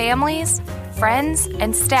 families, friends,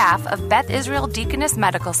 and staff of Beth Israel Deaconess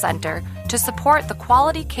Medical Center to support the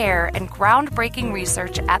quality care and groundbreaking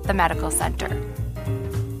research at the medical center.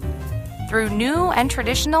 Through new and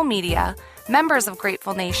traditional media, members of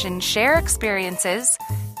Grateful Nation share experiences,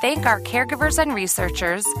 thank our caregivers and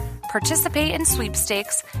researchers, participate in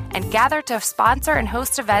sweepstakes, and gather to sponsor and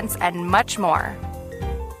host events and much more.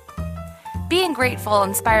 Being grateful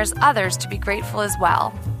inspires others to be grateful as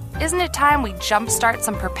well. Isn't it time we jumpstart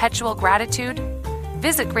some perpetual gratitude?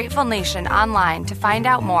 Visit Grateful Nation online to find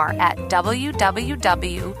out more at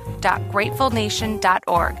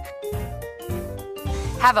www.gratefulnation.org.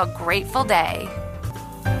 Have a grateful day.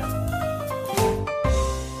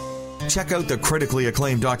 Check out the critically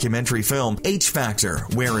acclaimed documentary film H Factor,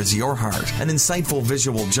 Where Is Your Heart? An insightful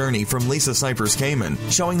visual journey from Lisa Cypers Kamen,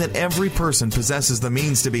 showing that every person possesses the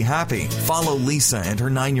means to be happy. Follow Lisa and her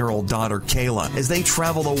 9-year-old daughter Kayla as they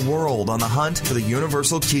travel the world on the hunt for the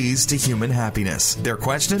universal keys to human happiness. Their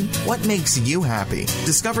question? What makes you happy?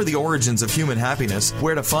 Discover the origins of human happiness,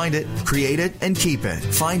 where to find it, create it, and keep it.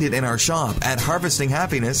 Find it in our shop at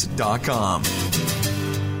harvestinghappiness.com.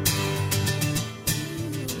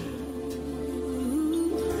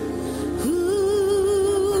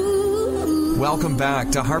 Welcome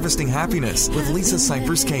back to Harvesting Happiness with Lisa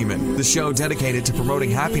Cypers Kamen, the show dedicated to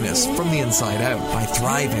promoting happiness from the inside out by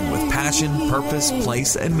thriving with passion, purpose,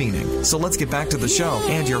 place, and meaning. So let's get back to the show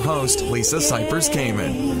and your host, Lisa Cypers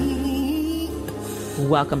Kamen.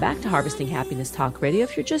 Welcome back to Harvesting Happiness Talk Radio.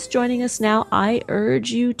 If you're just joining us now, I urge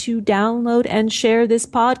you to download and share this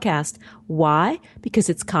podcast. Why? Because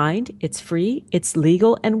it's kind, it's free, it's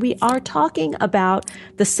legal, and we are talking about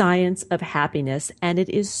the science of happiness, and it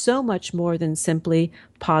is so much more than simply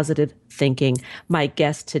positive thinking. My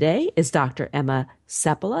guest today is Dr. Emma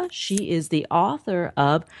Seppala. She is the author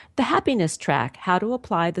of The Happiness Track, How to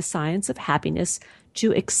Apply the Science of Happiness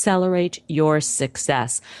to accelerate your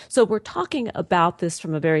success. So we're talking about this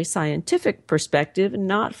from a very scientific perspective,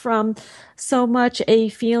 not from so much a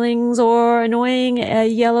feelings or annoying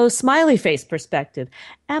yellow smiley face perspective.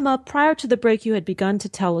 Emma, prior to the break, you had begun to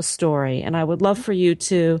tell a story, and I would love for you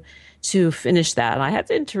to finish that. And I had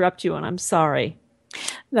to interrupt you, and I'm sorry.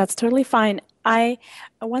 That's totally fine. I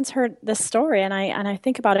once heard this story, and I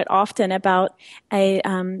think about it often, about a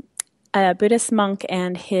Buddhist monk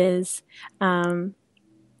and his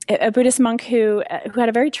a Buddhist monk who had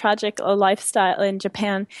a very tragic lifestyle in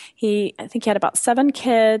Japan. I think he had about 7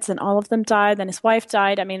 kids, and all of them died. Then his wife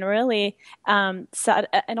died. I mean, really sad.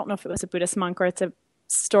 I don't know if it was a Buddhist monk or it's a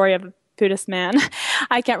story of a Buddhist man.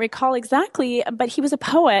 I can't recall exactly, but he was a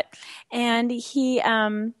poet, and he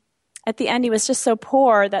at the end, he was just so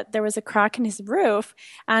poor that there was a crack in his roof,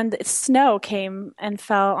 and snow came and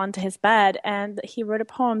fell onto his bed. And he wrote a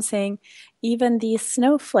poem saying, "Even these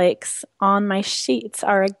snowflakes on my sheets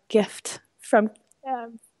are a gift from,"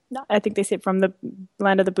 I think they say, from the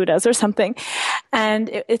land of the Buddhas or something. And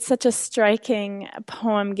it's such a striking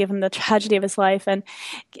poem given the tragedy of his life. And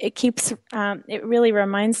it really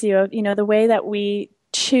reminds you of, the way that we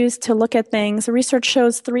choose to look at things. Research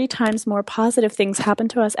shows 3 times more positive things happen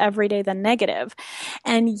to us every day than negative.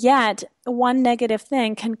 And yet, one negative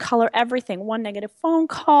thing can color everything. One negative phone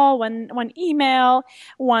call, one email,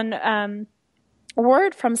 one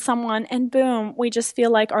word from someone, and boom, we just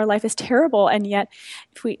feel like our life is terrible. And yet,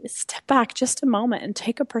 if we step back just a moment and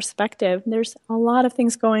take a perspective, there's a lot of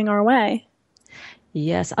things going our way.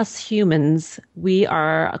 Yes, us humans, we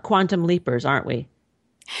are quantum leapers, aren't we?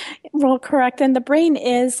 Well, correct. And the brain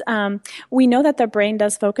is, we know that the brain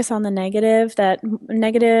does focus on the negative, that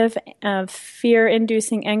negative,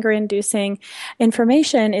 fear-inducing, anger-inducing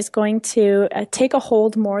information is going to take a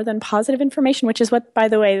hold more than positive information, which is what, by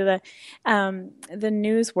the way, the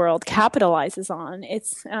news world capitalizes on.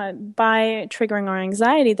 It's by triggering our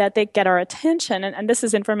anxiety that they get our attention. And this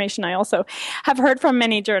is information I also have heard from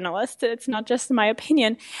many journalists. It's not just my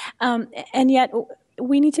opinion. And yet,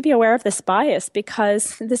 we need to be aware of this bias,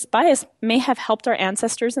 because this bias may have helped our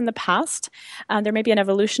ancestors in the past. There may be an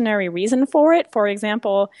evolutionary reason for it. For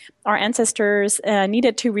example, our ancestors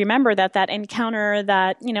needed to remember that encounter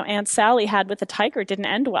that Aunt Sally had with the tiger didn't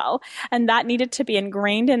end well, and that needed to be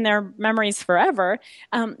ingrained in their memories forever.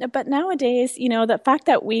 But nowadays, the fact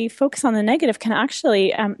that we focus on the negative can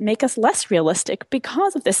actually make us less realistic,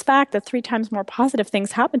 because of this fact that 3 times more positive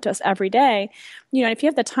things happen to us every day. If you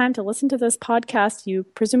have the time to listen to this podcast, you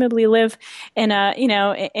presumably live in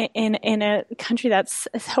a country that's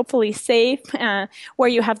hopefully safe, where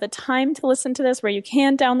you have the time to listen to this, where you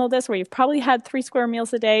can download this, where you've probably had 3 square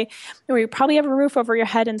meals a day, where you probably have a roof over your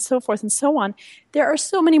head, and so forth and so on. There are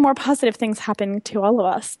so many more positive things happening to all of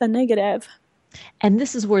us than negative. And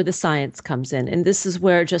this is where the science comes in. And this is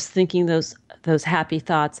where just thinking those happy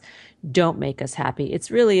thoughts don't make us happy. It's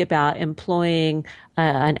really about employing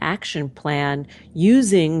an action plan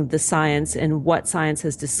using the science and what science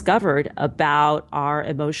has discovered about our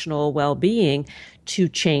emotional well-being to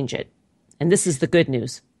change it. And this is the good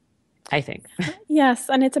news, I think. Yes,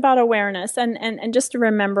 and it's about awareness and just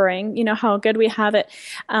remembering, how good we have it.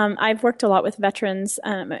 I've worked a lot with veterans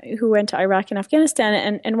who went to Iraq and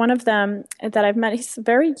Afghanistan, and one of them that I've met, he's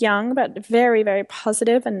very young, but very, very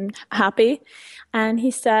positive and happy. And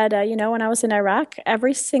he said, when I was in Iraq,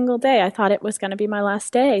 every single day I thought it was going to be my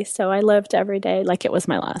last day. So I lived every day like it was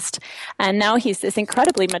my last. And now he's this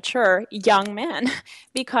incredibly mature young man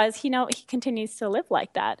because he continues to live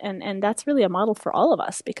like that. And that's really a model for all of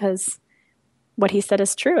us, because what he said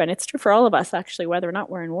is true. And it's true for all of us, actually, whether or not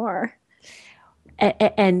we're in war.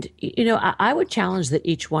 And I would challenge that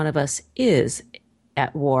each one of us is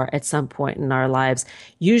at war at some point in our lives,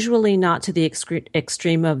 usually not to the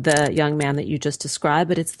extreme of the young man that you just described,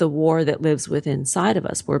 but it's the war that lives within inside of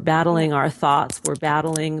us. We're battling our thoughts. We're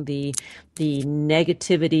battling the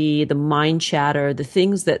negativity, the mind chatter. The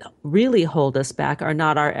things that really hold us back are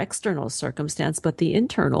not our external circumstance, but the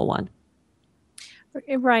internal one.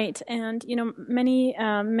 Right. And,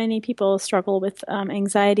 many people struggle with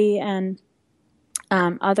anxiety and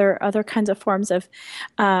other kinds of forms of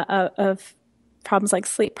problems like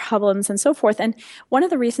sleep problems and so forth. And one of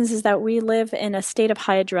the reasons is that we live in a state of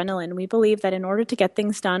high adrenaline. We believe that in order to get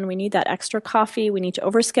things done, we need that extra coffee. We need to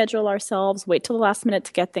overschedule ourselves, wait till the last minute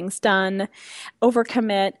to get things done,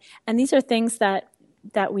 overcommit. And these are things that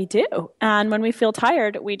we do. And when we feel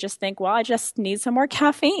tired, we just think, well, I just need some more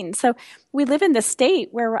caffeine. So we live in this state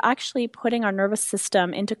where we're actually putting our nervous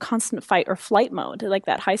system into constant fight or flight mode, like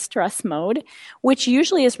that high stress mode, which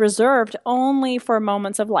usually is reserved only for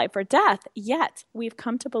moments of life or death. Yet we've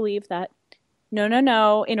come to believe that no, no,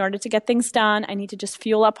 no. In order to get things done, I need to just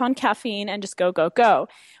fuel up on caffeine and just go, go, go.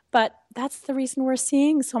 But that's the reason we're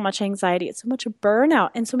seeing so much anxiety, it's so much burnout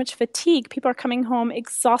and so much fatigue. People are coming home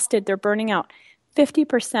exhausted. They're burning out.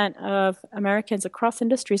 50% of Americans across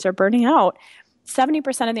industries are burning out.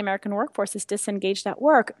 70% of the American workforce is disengaged at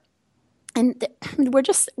work. And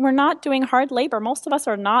we're not doing hard labor. Most of us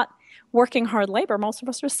are not working hard labor. Most of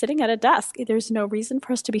us are sitting at a desk. There's no reason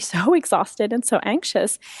for us to be so exhausted and so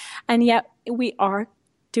anxious. And yet many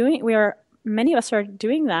of us are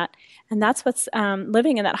doing that. And that's what's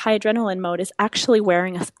living in that high adrenaline mode is actually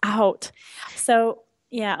wearing us out. So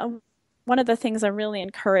yeah, one of the things I really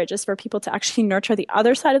encourage is for people to actually nurture the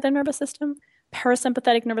other side of their nervous system,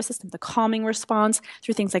 parasympathetic nervous system, the calming response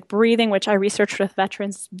through things like breathing, which I researched with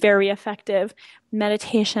veterans, very effective,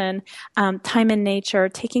 meditation, time in nature,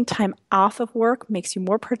 taking time off of work makes you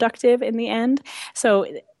more productive in the end. So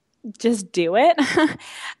just do it.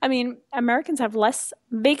 I mean, Americans have less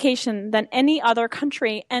vacation than any other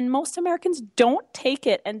country, and most Americans don't take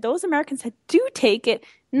it. And those Americans that do take it,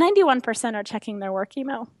 91% are checking their work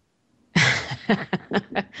email.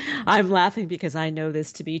 I'm laughing because I know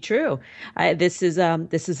this to be true. This is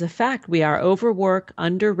a fact. We are overworked,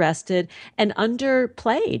 underrested, and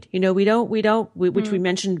underplayed. You know, which we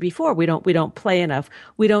mentioned before. We don't play enough.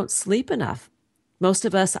 We don't sleep enough. Most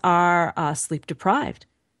of us are sleep deprived.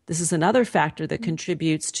 This is another factor that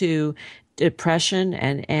contributes to depression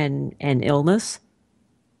and illness.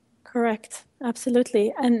 Correct.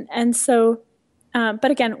 Absolutely. And so.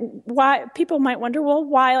 But again, why people might wonder, well,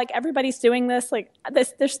 why? Like everybody's doing this, like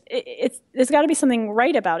this. There's got to be something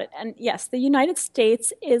right about it. And yes, the United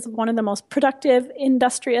States is one of the most productive,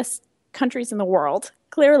 industrious countries in the world,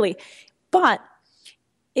 clearly, but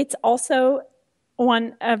it's also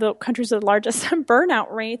one of the countries with the largest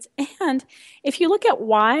burnout rates. And if you look at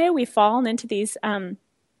why we've fallen into these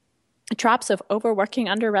traps of overworking,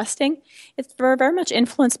 underresting, it's very much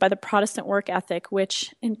influenced by the Protestant work ethic,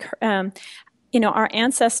 which our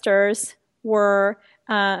ancestors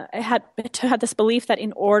had this belief that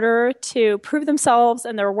in order to prove themselves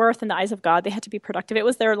and their worth in the eyes of God, they had to be productive. It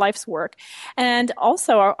was their life's work. And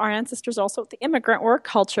also our ancestors also the immigrant work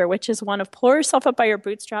culture, which is one of pull yourself up by your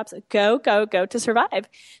bootstraps, go, go, go to survive.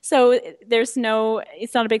 So it's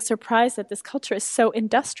not a big surprise that this culture is so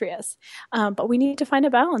industrious. But we need to find a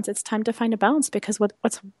balance. It's time to find a balance because what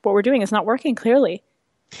we're doing is not working clearly.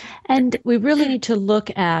 And we really need to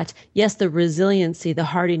look at, yes, the resiliency, the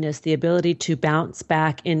hardiness, the ability to bounce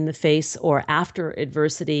back in the face or after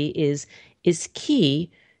adversity is key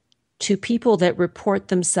to people that report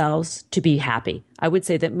themselves to be happy. I would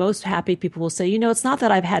say that most happy people will say, it's not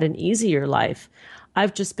that I've had an easier life.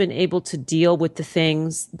 I've just been able to deal with the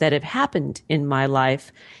things that have happened in my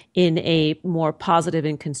life in a more positive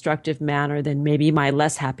and constructive manner than maybe my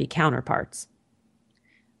less happy counterparts.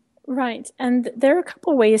 Right. And there are a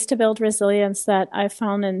couple ways to build resilience that I've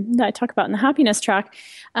found and that I talk about in the happiness track.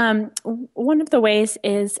 One of the ways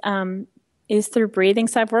is through breathing.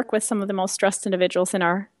 So I've worked with some of the most stressed individuals in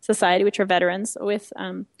our society, which are veterans with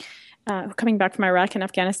coming back from Iraq and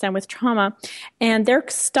Afghanistan with trauma. And they're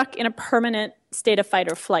stuck in a permanent state of fight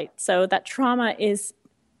or flight. So that trauma is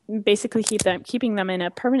basically keeping them in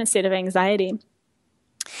a permanent state of anxiety.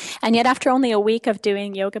 And yet after only a week of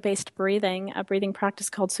doing yoga-based breathing, a breathing practice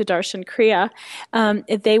called Sudarshan Kriya,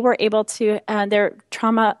 they were able to, their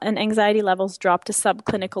trauma and anxiety levels dropped to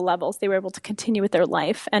subclinical levels. They were able to continue with their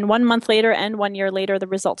life. And 1 month later and 1 year later, the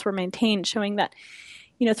results were maintained, showing that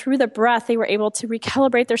through the breath, they were able to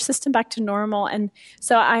recalibrate their system back to normal. And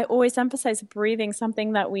so I always emphasize breathing,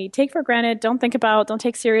 something that we take for granted, don't think about, don't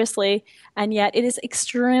take seriously. And yet it is an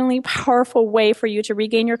extremely powerful way for you to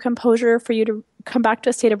regain your composure, for you to come back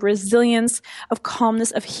to a state of resilience, of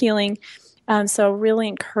calmness, of healing. So really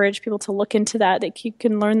encourage people to look into that. You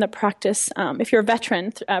can learn the practice if you're a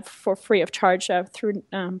veteran for free of charge through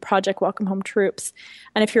Project Welcome Home Troops.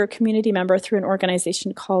 And if you're a community member through an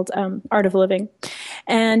organization called Art of Living.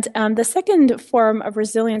 And the second form of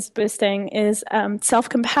resilience boosting is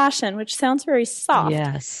self-compassion, which sounds very soft.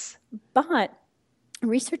 Yes. But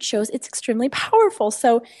research shows it's extremely powerful.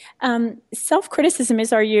 So self-criticism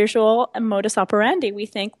is our usual modus operandi. We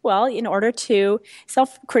think, well, in order to,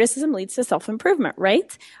 self-criticism leads to self-improvement,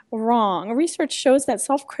 right? Wrong. Research shows that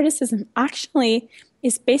self-criticism actually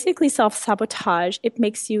is basically self-sabotage. It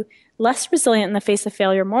makes you less resilient in the face of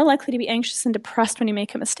failure, more likely to be anxious and depressed when you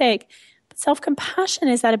make a mistake. But self-compassion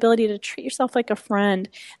is that ability to treat yourself like a friend,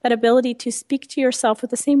 that ability to speak to yourself with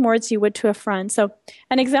the same words you would to a friend. So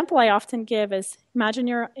an example I often give is, imagine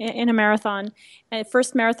you're in a marathon,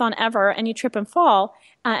 first marathon ever, and you trip and fall,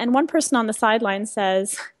 and one person on the sideline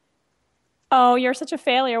says, oh, you're such a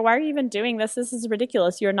failure. Why are you even doing this? This is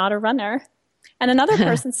ridiculous. You're not a runner. And another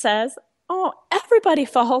person says, oh, everybody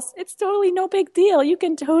falls. It's totally no big deal. You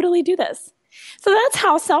can totally do this. So that's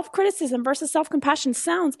how self-criticism versus self-compassion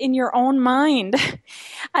sounds in your own mind.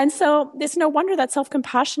 And so it's no wonder that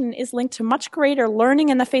self-compassion is linked to much greater learning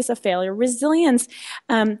in the face of failure, resilience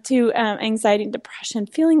to anxiety and depression,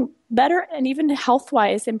 feeling better, and even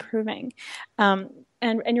health-wise improving. And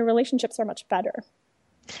your relationships are much better.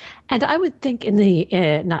 And I would think I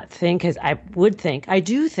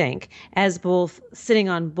do think as both sitting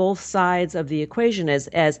on both sides of the equation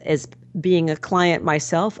as being a client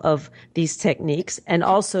myself of these techniques, and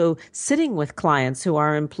also sitting with clients who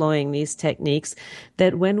are employing these techniques,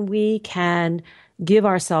 that when we can give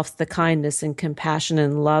ourselves the kindness and compassion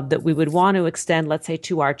and love that we would want to extend, let's say,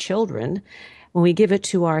 to our children, when we give it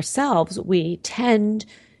to ourselves, we tend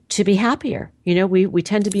to be happier. We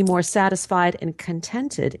tend to be more satisfied and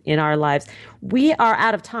contented in our lives. We are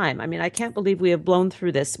out of time. I mean, I can't believe we have blown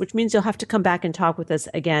through this, which means you'll have to come back and talk with us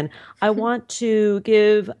again. I want to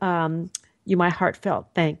give you my heartfelt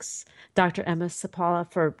thanks, Dr. Emma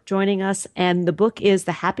Seppala, for joining us. And the book is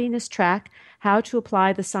The Happiness Track, How to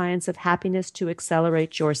Apply the Science of Happiness to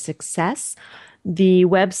Accelerate Your Success. The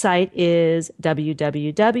website is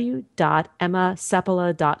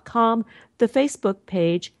www.emmaseppala.com. The Facebook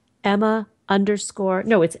page,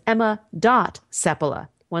 Emma.Seppala.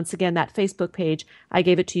 Once again, that Facebook page, I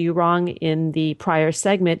gave it to you wrong in the prior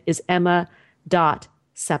segment, is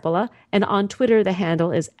Emma.Seppala. And on Twitter, the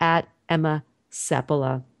handle is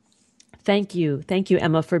 @EmmaSeppala. Thank you. Thank you,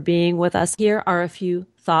 Emma, for being with us. Here are a few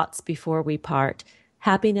thoughts before we part.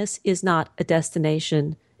 Happiness is not a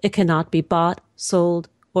destination. It cannot be bought, sold,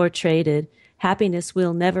 or traded. Happiness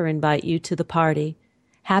will never invite you to the party.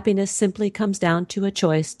 Happiness simply comes down to a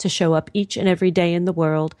choice to show up each and every day in the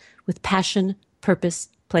world with passion, purpose,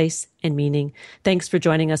 place, and meaning. Thanks for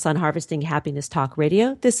joining us on Harvesting Happiness Talk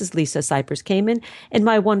Radio. This is Lisa Cypers-Kamen, and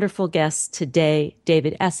my wonderful guests today,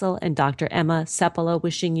 David Essel and Dr. Emma Seppala,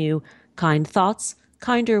 wishing you kind thoughts,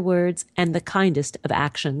 kinder words, and the kindest of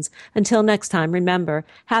actions. Until next time, remember,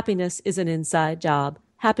 happiness is an inside job.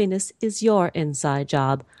 Happiness is your inside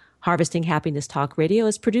job. Harvesting Happiness Talk Radio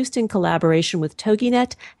is produced in collaboration with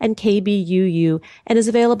TogiNet and KBUU and is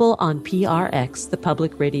available on PRX, the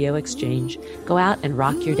Public Radio Exchange. Go out and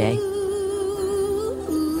rock your day.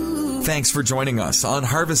 Thanks for joining us on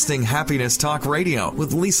Harvesting Happiness Talk Radio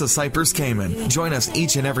with Lisa Cypers-Kamen. Join us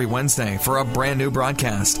each and every Wednesday for a brand new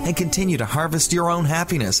broadcast and continue to harvest your own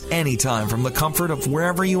happiness anytime from the comfort of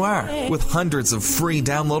wherever you are with hundreds of free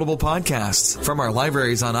downloadable podcasts from our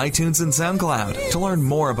libraries on iTunes and SoundCloud. To learn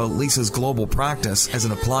more about Lisa's global practice as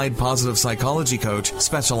an applied positive psychology coach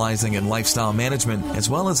specializing in lifestyle management as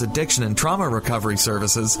well as addiction and trauma recovery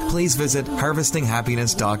services, please visit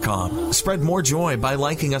harvestinghappiness.com. Spread more joy by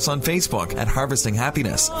liking us on Facebook at Harvesting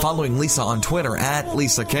Happiness, following Lisa on Twitter at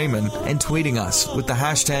Lisa Kamen, and tweeting us with the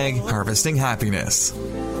hashtag Harvesting Happiness.